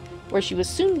floor, where she was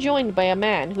soon joined by a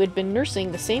man who had been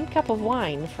nursing the same cup of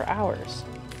wine for hours.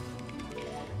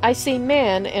 I say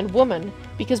man and woman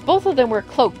because both of them were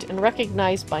cloaked and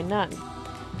recognized by none.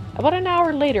 About an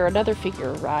hour later, another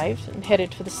figure arrived and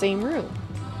headed for the same room.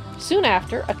 Soon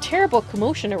after, a terrible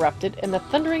commotion erupted, and the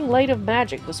thundering light of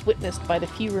magic was witnessed by the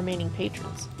few remaining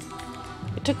patrons.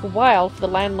 It took a while for the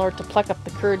landlord to pluck up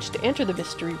the courage to enter the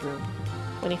mystery room.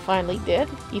 When he finally did,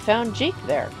 he found Jake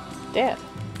there, dead.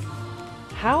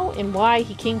 How and why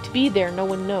he came to be there, no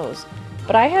one knows,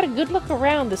 but I had a good look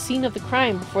around the scene of the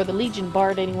crime before the Legion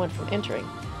barred anyone from entering.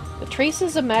 The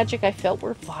traces of magic I felt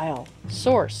were vile.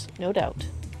 Source, no doubt.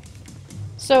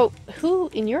 So, who,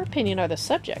 in your opinion, are the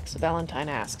subjects? Valentine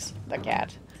asks the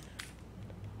cat.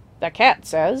 The cat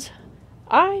says,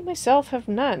 I myself have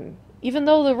none, even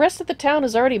though the rest of the town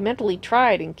has already mentally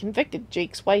tried and convicted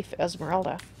Jake's wife,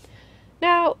 Esmeralda.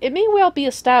 Now, it may well be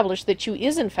established that Chu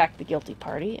is in fact the guilty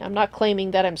party. I'm not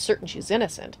claiming that I'm certain she's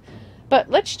innocent. But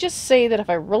let's just say that if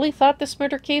I really thought this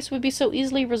murder case would be so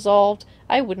easily resolved,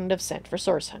 I wouldn't have sent for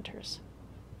source hunters.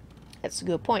 That's a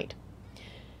good point.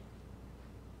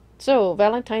 So,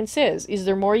 Valentine says, is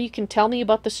there more you can tell me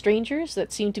about the strangers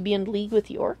that seem to be in league with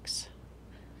the orcs?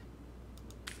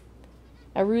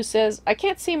 Aru says, I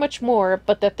can't say much more,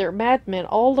 but that they're madmen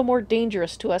all the more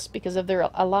dangerous to us because of their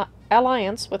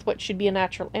alliance with what should be a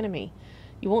natural enemy.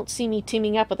 You won't see me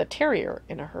teaming up with a terrier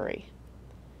in a hurry.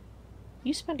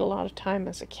 You spend a lot of time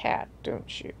as a cat,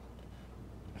 don't you?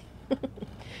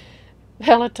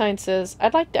 Valentine says,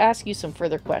 I'd like to ask you some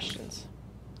further questions.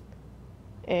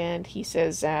 And he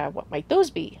says, what might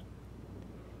those be?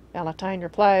 Valentine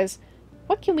replies,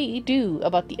 what can we do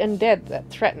about the undead that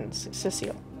threatens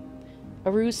Cyseal?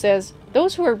 Aru says,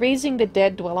 those who are raising the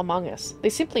dead dwell among us. They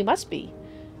simply must be.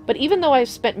 But even though I've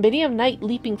spent many a night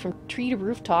leaping from tree to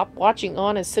rooftop, watching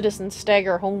on as citizens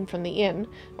stagger home from the inn,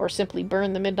 or simply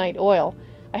burn the midnight oil,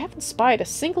 I haven't spied a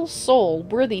single soul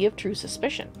worthy of true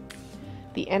suspicion.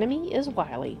 The enemy is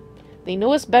wily. They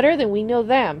know us better than we know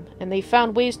them, and they've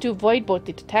found ways to avoid both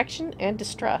the detection and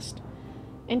distrust.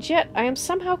 And yet, I am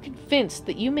somehow convinced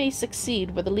that you may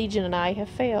succeed where the Legion and I have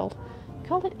failed.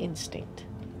 Call it instinct.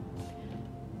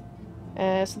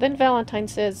 So then Valentine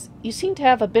says, you seem to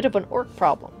have a bit of an orc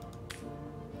problem.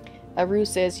 Aru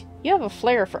says, you have a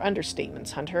flair for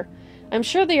understatements, Hunter. I'm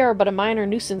sure they are but a minor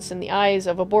nuisance in the eyes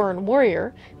of a born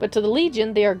warrior, but to the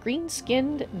Legion they are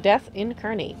green-skinned death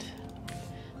incarnate.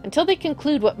 Until they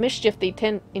conclude what mischief they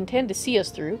intend to see us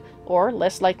through, or,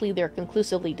 less likely, they're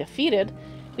conclusively defeated,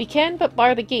 we can but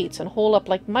bar the gates and hole up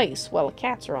like mice while the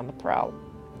cats are on the prowl.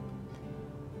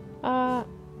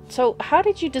 So how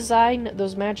did you design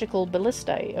those magical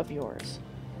ballistae of yours?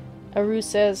 Aru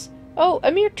says, oh,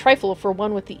 a mere trifle for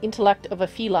one with the intellect of a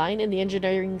feline and the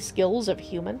engineering skills of a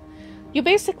human. You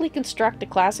basically construct a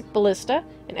classic ballista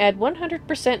and add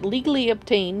 100% legally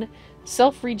obtained,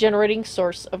 self-regenerating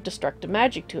source of destructive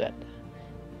magic to it.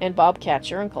 And Bobcat's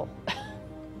your uncle.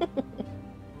 I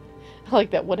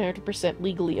like that 100%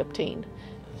 legally obtained.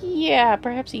 Yeah,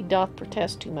 perhaps he doth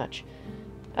protest too much.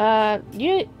 Mr.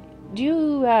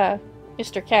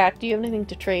 Cat, do you have anything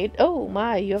to trade? Oh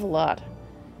my, you have a lot.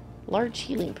 Large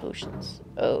healing potions.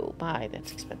 Oh my,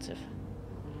 that's expensive.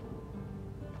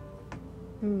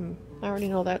 I already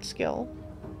know that skill.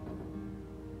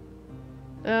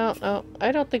 No,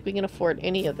 I don't think we can afford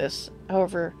any of this,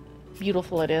 however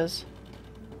beautiful it is.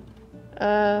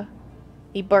 A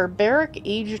barbaric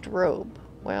aged robe.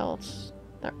 Well, it's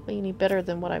not really any better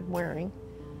than what I'm wearing.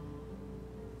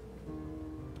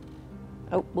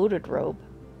 Outmoded robe.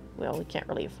 Well, we can't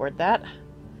really afford that.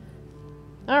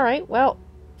 Alright, well,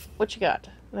 what you got?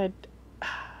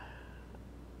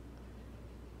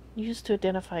 Used to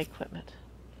identify equipment.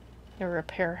 A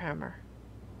repair hammer.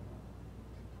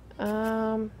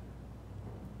 I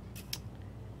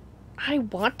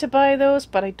want to buy those,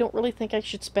 but I don't really think I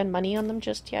should spend money on them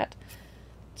just yet.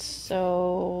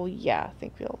 So, yeah, I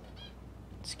think we'll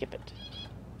skip it.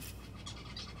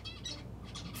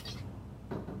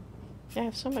 I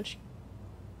have so much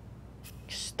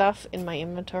stuff in my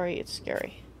inventory, it's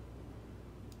scary.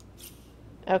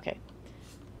 Okay.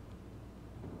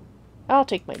 I'll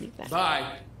take my leave then.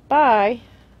 Bye. Bye.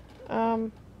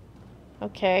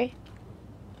 Okay.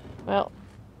 Well,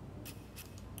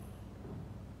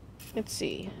 let's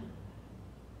see.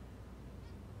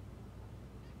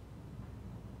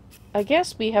 I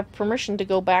guess we have permission to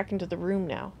go back into the room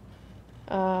now.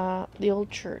 The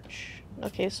old church.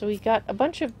 Okay, so we got a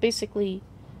bunch of basically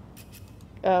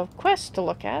quests to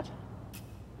look at.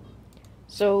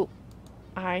 So,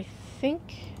 I think...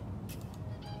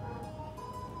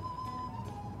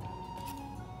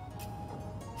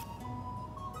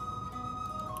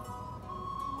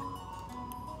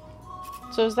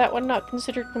 So is that one not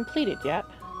considered completed yet?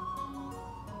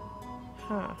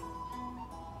 Huh.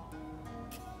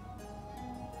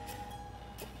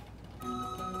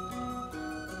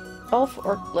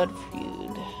 Elf-Orc blood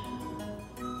feud.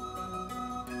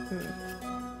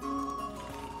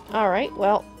 Alright,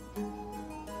 well.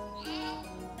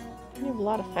 We have a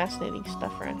lot of fascinating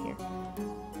stuff around here.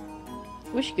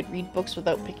 I wish you could read books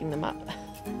without picking them up.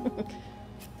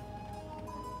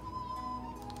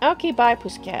 Okay, bye,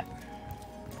 Pussycat.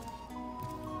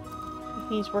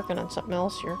 He's working on something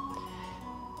else here.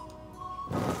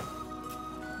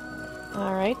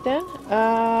 Alright then.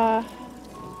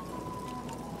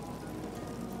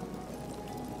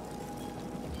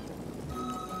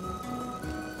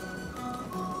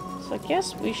 So I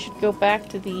guess we should go back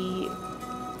to the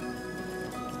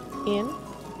inn.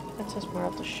 That says we're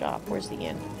at the shop. Where's the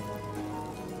inn?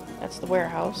 That's the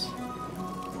warehouse.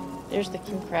 There's the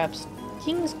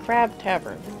King's Crab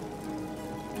Tavern.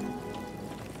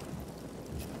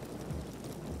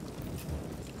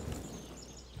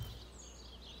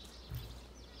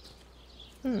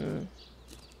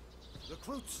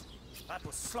 Recruits, that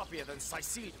was sloppier than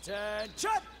Cyseal. Attention!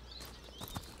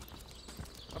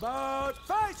 About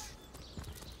face!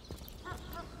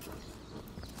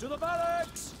 To the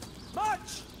barracks!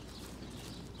 March!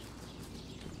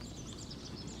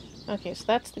 Okay, so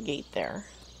that's the gate there.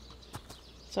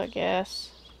 So I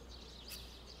guess...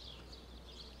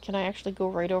 Can I actually go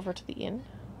right over to the inn?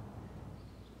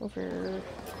 Over...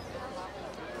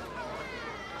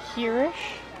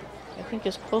 here-ish? I think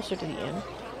is closer to the inn.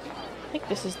 I think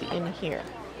this is the inn here.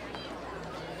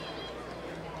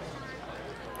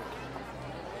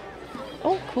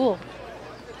 Oh, cool.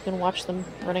 You can watch them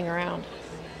running around.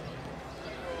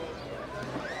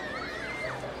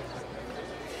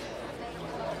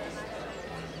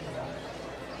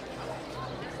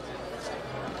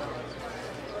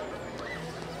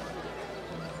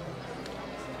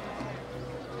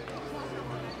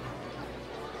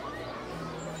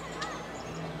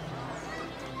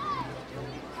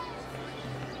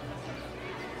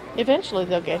 Eventually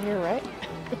they'll get here, right?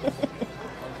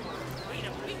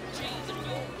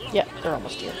 Yeah, they're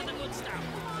almost here.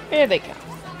 Here they come.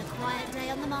 A quiet day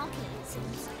on the market, it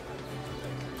seems.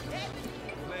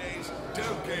 Please,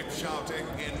 don't keep shouting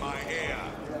in my ear.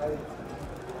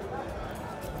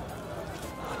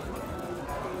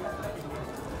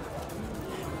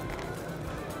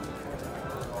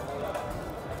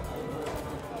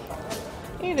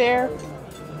 Hey there.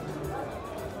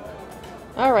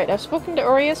 Alright, I've spoken to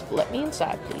Aureus, but let me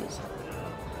inside, please.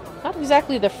 Not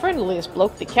exactly the friendliest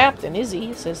bloke, the captain, is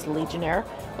he? Says the Legionnaire.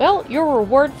 Well, your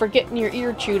reward for getting your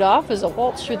ear chewed off is a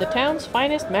waltz through the town's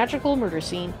finest magical murder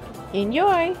scene.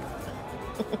 Enjoy!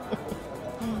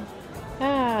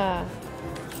 Ah.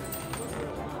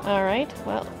 Alright,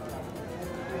 well.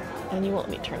 And you won't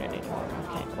let me turn it anymore.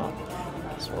 Okay, well,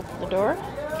 I guess we'll open the door.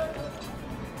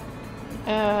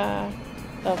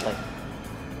 Lovely.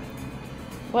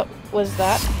 What was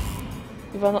that?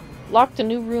 You've unlocked a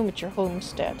new room at your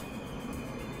homestead.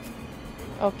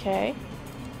 Okay.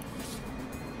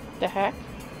 The heck?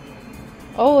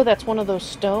 Oh, that's one of those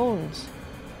stones.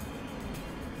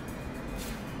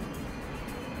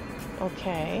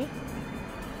 Okay.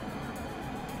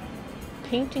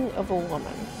 Painting of a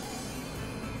woman.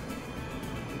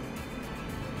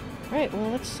 Right,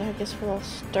 well, I guess we'll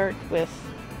start with...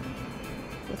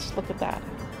 Let's look at that.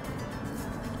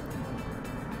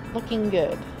 Looking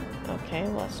good. Okay,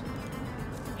 let's...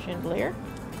 Chandelier.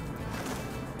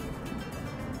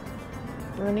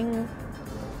 Burning...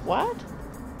 What?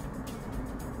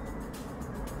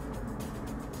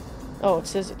 Oh, it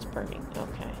says it's burning.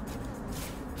 Okay.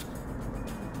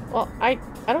 Well, I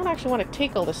don't actually want to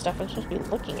take all this stuff. I'm supposed to be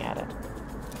looking at it.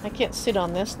 I can't sit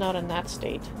on this, not in that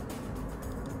state.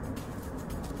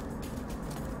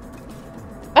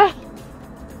 Ah!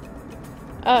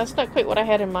 It's not quite what I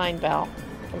had in mind, Val.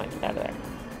 Come on, get out of there.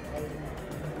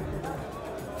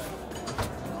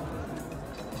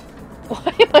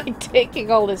 Why am I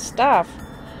taking all this stuff?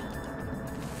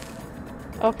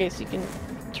 Okay, so you can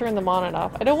turn them on and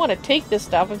off. I don't want to take this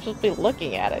stuff. I'm supposed to be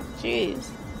looking at it. Jeez.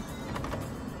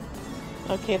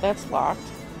 Okay, that's locked.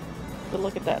 We'll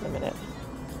look at that in a minute.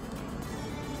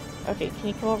 Okay, can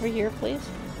you come over here, please?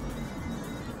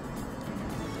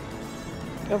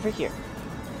 Over here.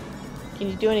 Can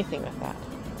you do anything with that?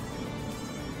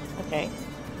 Okay.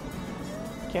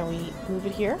 Can we move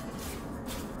it here?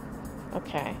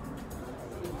 Okay.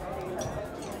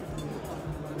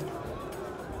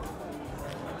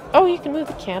 Oh, you can move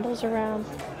the candles around.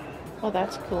 Oh,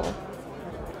 that's cool.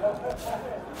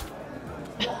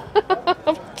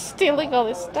 I'm stealing all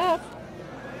this stuff.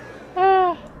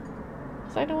 So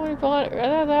I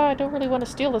don't really want to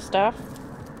steal the stuff.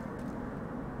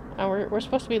 We're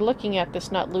supposed to be looking at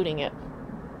this, not looting it.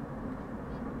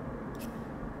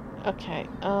 Okay,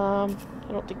 I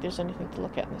don't think there's anything to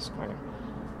look at in this corner.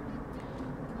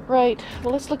 Right,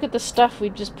 well, let's look at the stuff we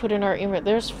just put in our inventory.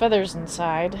 There's feathers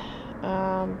inside.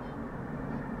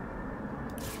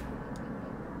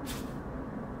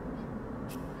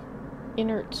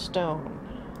 Inert stone.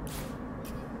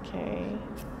 Okay.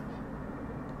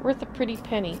 Worth a pretty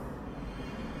penny.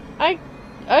 I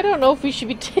don't know if we should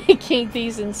be taking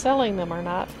these and selling them or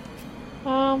not.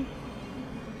 I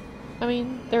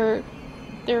mean, they're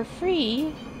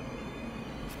free.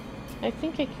 I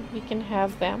think we can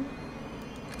have them.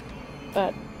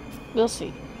 But we'll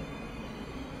see.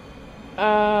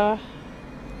 Can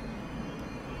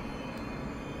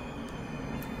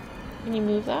you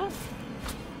move that?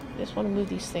 I just want to move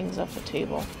these things off the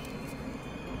table.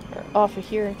 Or off of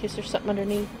here in case there's something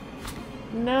underneath.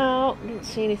 No, didn't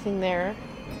see anything there.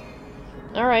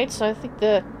 Alright, so I think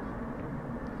the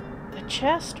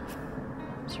chest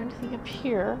Is there anything up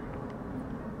here?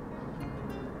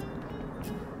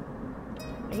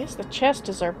 I guess the chest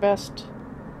is our best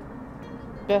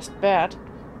bet.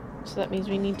 So that means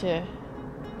we need to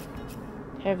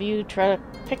have you try to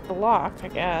pick the lock, I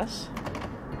guess.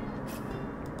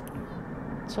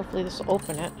 So hopefully this will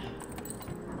open it.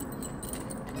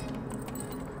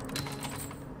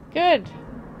 Good!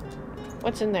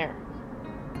 What's in there?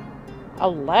 A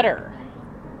letter.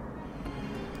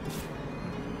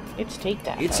 Let's take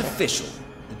that. It's official.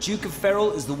 The Duke of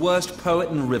Ferrol is the worst poet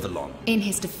in Rivellon. In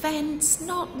his defense,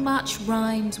 not much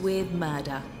rhymes with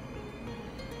murder.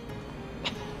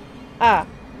 Ah.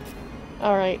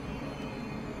 Alright.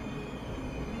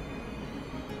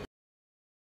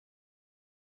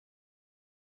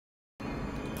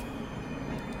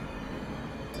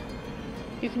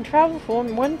 You can travel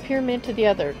from one pyramid to the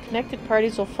other. Connected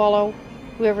parties will follow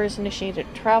whoever has initiated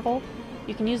travel.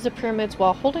 You can use the pyramids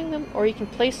while holding them, or you can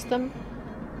place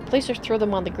or throw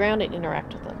them on the ground and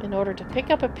interact with them. In order to pick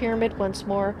up a pyramid once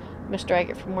more, you must drag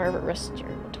it from wherever it rests in your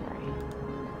inventory.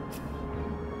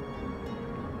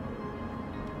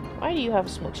 Why do you have a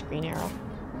smokescreen arrow?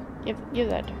 Give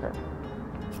that to her.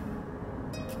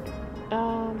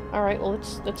 Alright, well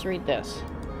let's read this.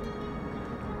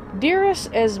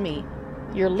 Dearest Esme,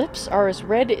 your lips are as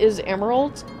red as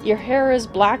emeralds, your hair as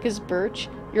black as birch,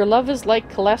 your love is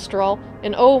like cholesterol,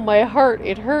 and oh, my heart,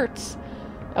 it hurts.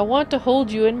 I want to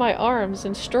hold you in my arms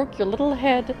and stroke your little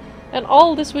head, and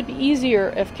all this would be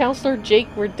easier if Counselor Jake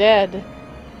were dead.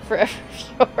 Forever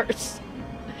yours.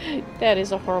 That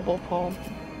is a horrible poem.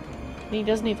 And he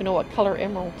doesn't even know what color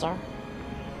emeralds are.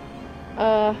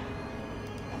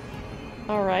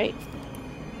 Alright.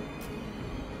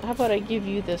 How about I give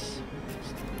you this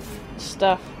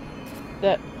stuff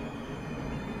that...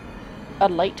 A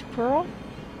light pearl?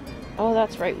 Oh,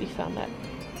 that's right, we found that.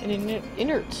 An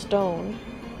inert stone.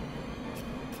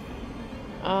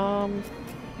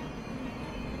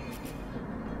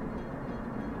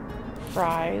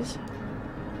 Fries.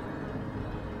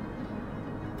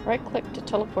 Right-click to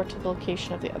teleport to the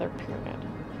location of the other pyramid.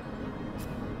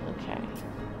 Okay.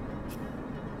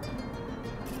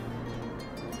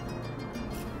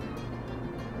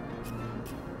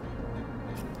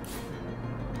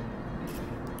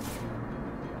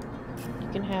 You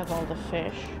can have all the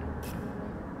fish.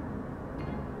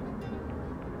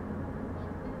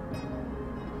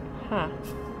 Huh.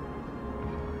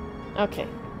 Okay.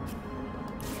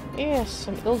 Yes,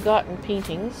 some ill-gotten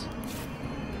paintings.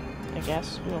 I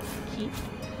guess we'll keep.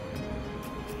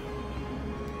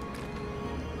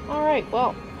 Alright,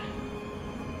 well.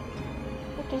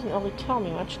 That doesn't really tell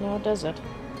me much now, does it?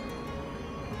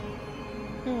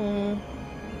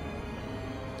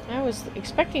 I was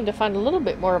expecting to find a little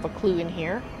bit more of a clue in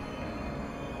here.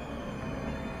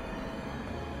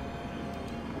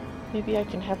 Maybe I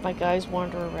can have my guys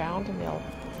wander around and they'll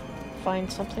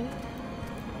find something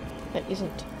that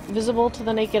isn't visible to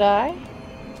the naked eye.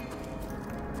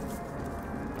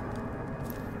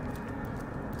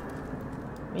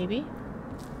 Maybe.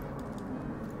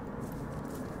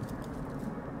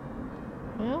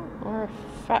 Well, or a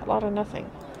fat lot of nothing.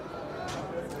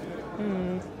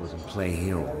 Was in play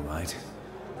here, all right.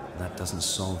 That doesn't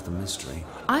solve the mystery.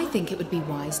 I think it would be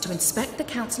wise to inspect the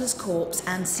Councillor's corpse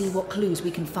and see what clues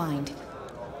we can find.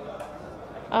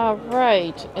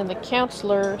 Right, and the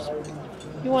Councillor...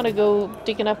 You want to go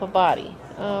digging up a body.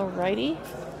 Alrighty.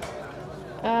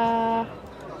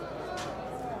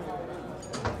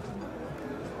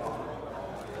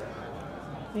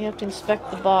 We have to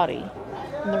inspect the body.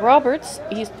 And the Roberts,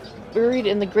 he's buried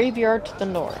in the graveyard to the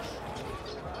north.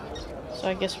 So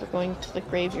I guess we're going to the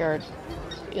graveyard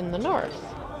in the north.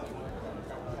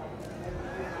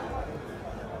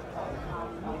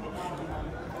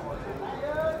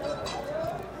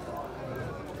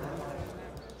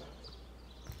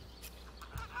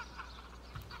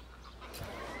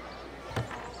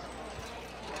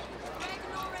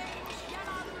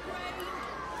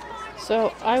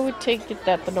 So I would take it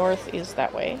that the north is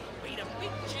that way.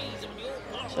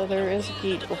 So there is a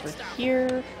gate over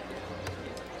here.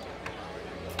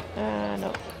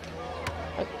 No.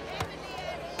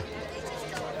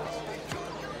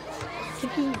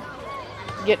 Did you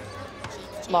get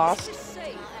lost?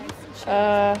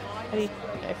 I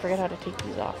forgot how to take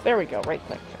these off. There we go, right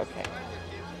click. Okay.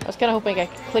 I was kind of hoping I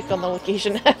could click on the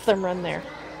location and have them run there.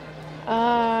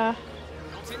 Alright.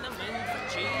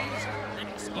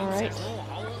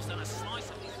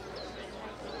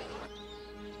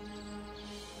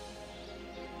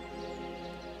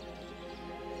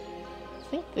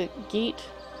 I think the gate...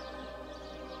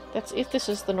 That's if this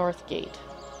is the north gate.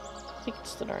 I think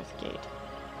it's the north gate.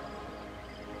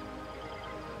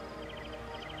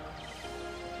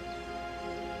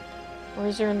 Or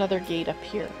is there another gate up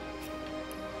here?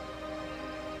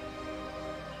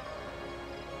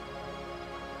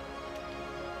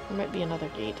 There might be another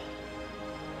gate.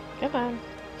 Come on.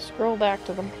 Scroll back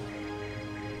to them.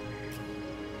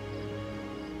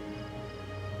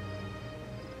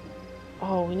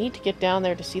 Oh, we need to get down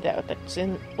there to see that.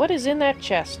 What is in that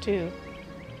chest, too?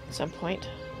 At some point.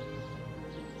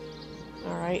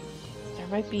 Alright. There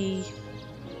might be...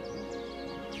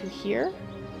 through here?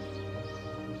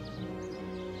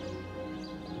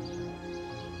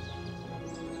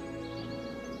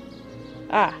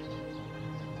 Ah.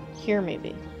 Here,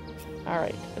 maybe.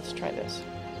 Alright, let's try this.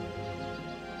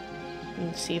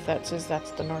 And see if that says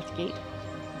that's the north gate.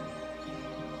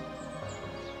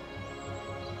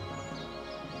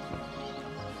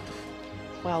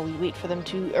 While we wait for them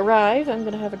to arrive, I'm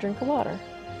gonna have a drink of water.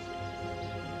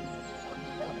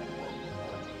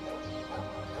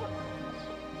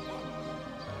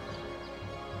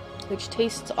 Which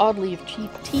tastes oddly of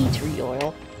cheap tea tree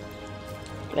oil.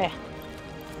 Blech.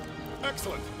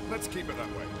 Excellent. Let's keep it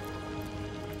that way.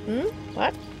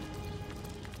 What?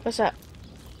 What's that?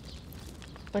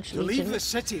 To leave the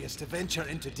city is to venture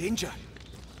into danger.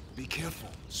 Be careful,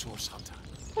 Source Hunter.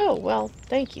 Oh, well,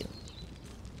 thank you.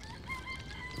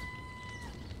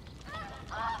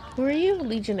 Who are you?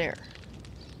 Legionnaire.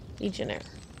 Legionnaire.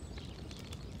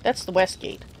 That's the west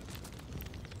gate.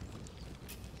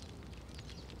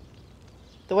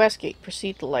 The west gate.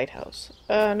 Proceed to the lighthouse.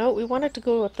 No, we wanted to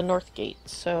go at the north gate,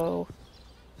 so...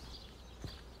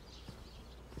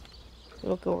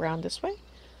 we'll go around this way.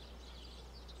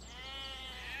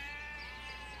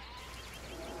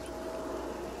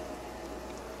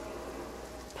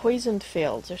 Poisoned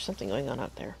fields. There's something going on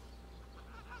out there.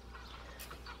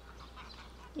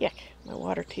 Yuck. My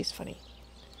water tastes funny.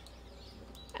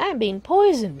 I'm being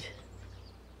poisoned.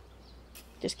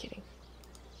 Just kidding.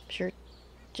 I'm sure it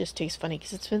just tastes funny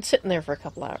because it's been sitting there for a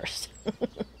couple hours.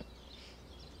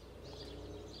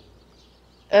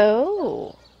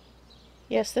 Oh.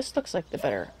 Yes, this looks like the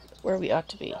better, where we ought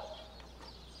to be.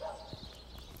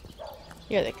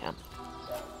 Here they come.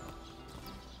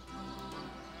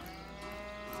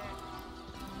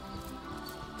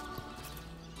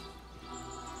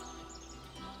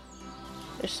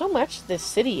 There's so much to this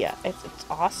city. It's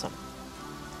awesome.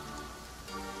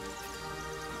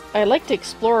 I like to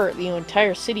explore the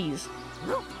entire cities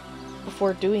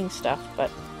before doing stuff, but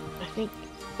I think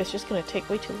it's just going to take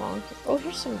way too long. Oh,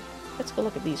 here's some... let's go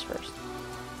look at these first.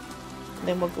 And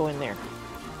then we'll go in there.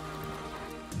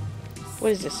 What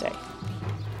does this say?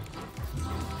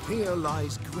 Here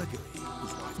lies Gregory,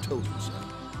 whose wife told you so.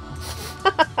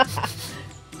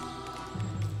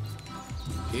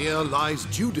 Here lies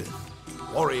Judith,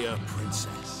 warrior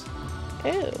princess.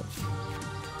 Oh.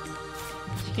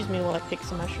 Excuse me while I pick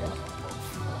some mushrooms.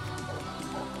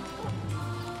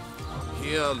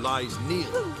 Here lies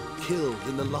Neil, killed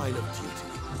in the line of duty.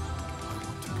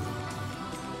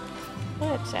 Oh,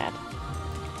 that's sad.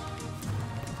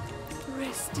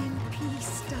 Rest in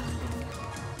peace,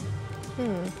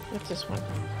 darling. What's this one?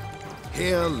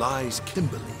 Here lies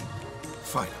Kimberly,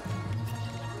 finally.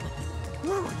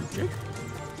 Where are you, Jake?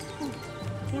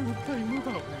 Okay, move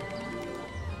out.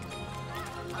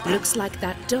 Looks like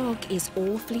that dog is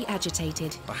awfully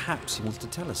agitated. Perhaps he wants to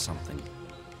tell us something.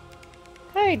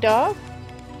 Hey, dog.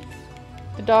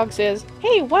 The dog says,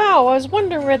 "Hey, wow, I was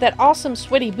wondering where that awesome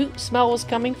sweaty boot smell was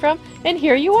coming from, and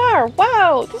here you are.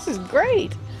 Wow, this is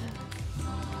great.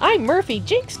 I'm Murphy,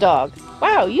 Jake's dog.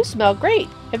 Wow, you smell great.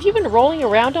 Have you been rolling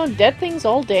around on dead things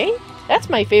all day? That's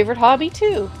my favorite hobby,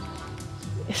 too."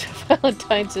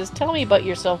 Valentine says, "Tell me about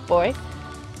yourself, boy."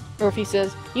 Murphy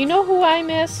says, "You know who I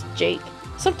miss? Jake.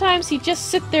 Sometimes he'd just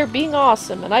sit there being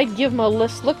awesome, and I'd give him a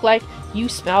look like, 'You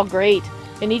smell great.'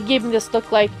 And he'd give me this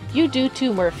look like, 'You do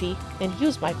too, Murphy.' And he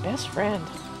was my best friend.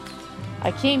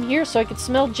 I came here so I could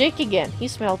smell Jake again. He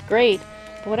smelled great.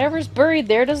 But whatever's buried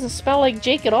there doesn't smell like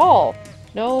Jake at all.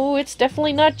 No, it's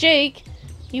definitely not Jake.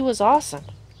 He was awesome.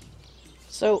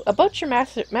 So, about your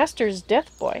master's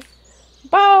death, boy.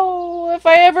 Bow! If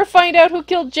I ever find out who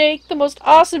killed Jake, the most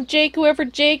awesome Jake who ever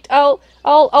jaked, I'll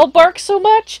bark so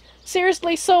much.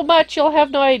 Seriously, so much, you'll have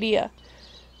no idea.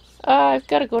 I've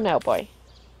got to go now, boy.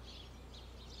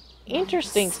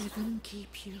 Interesting.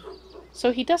 Keep you.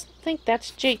 So he doesn't think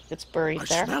that's Jake that's buried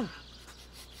there. I smell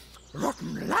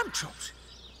rotten lamb chops.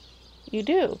 You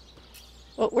do.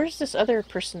 Well, where's this other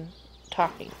person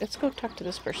talking? Let's go talk to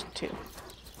this person too.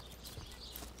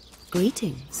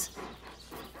 Greetings.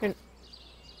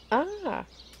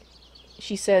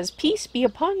 She says, "Peace be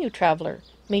upon you, traveler.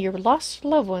 May your lost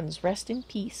loved ones rest in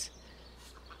peace."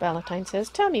 Valentine says,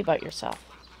 "Tell me about yourself."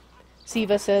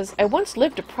 Siva says, I once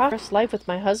lived a prosperous life with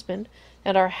my husband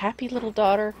and our happy little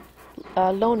daughter,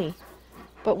 Loni.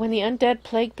 But when the undead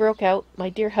plague broke out, my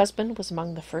dear husband was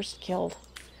among the first killed.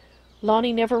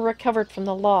 Lonnie never recovered from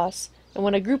the loss, and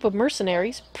when a group of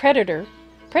mercenaries,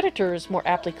 predators more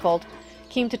aptly called,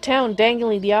 came to town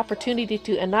dangling the opportunity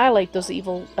to annihilate those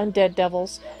evil undead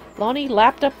devils, Lonnie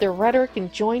lapped up their rhetoric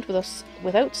and joined with us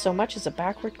without so much as a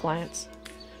backward glance.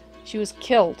 She was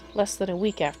killed less than a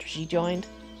week after she joined.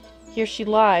 Here she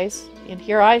lies, and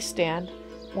here I stand,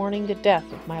 mourning the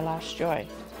death of my last joy.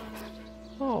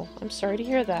 Oh, I'm sorry to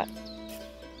hear that.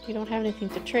 You don't have anything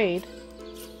to trade.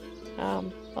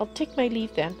 I'll take my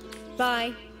leave then.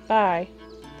 Bye. Bye.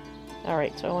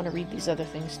 Alright, so I want to read these other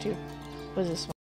things too. What is this one?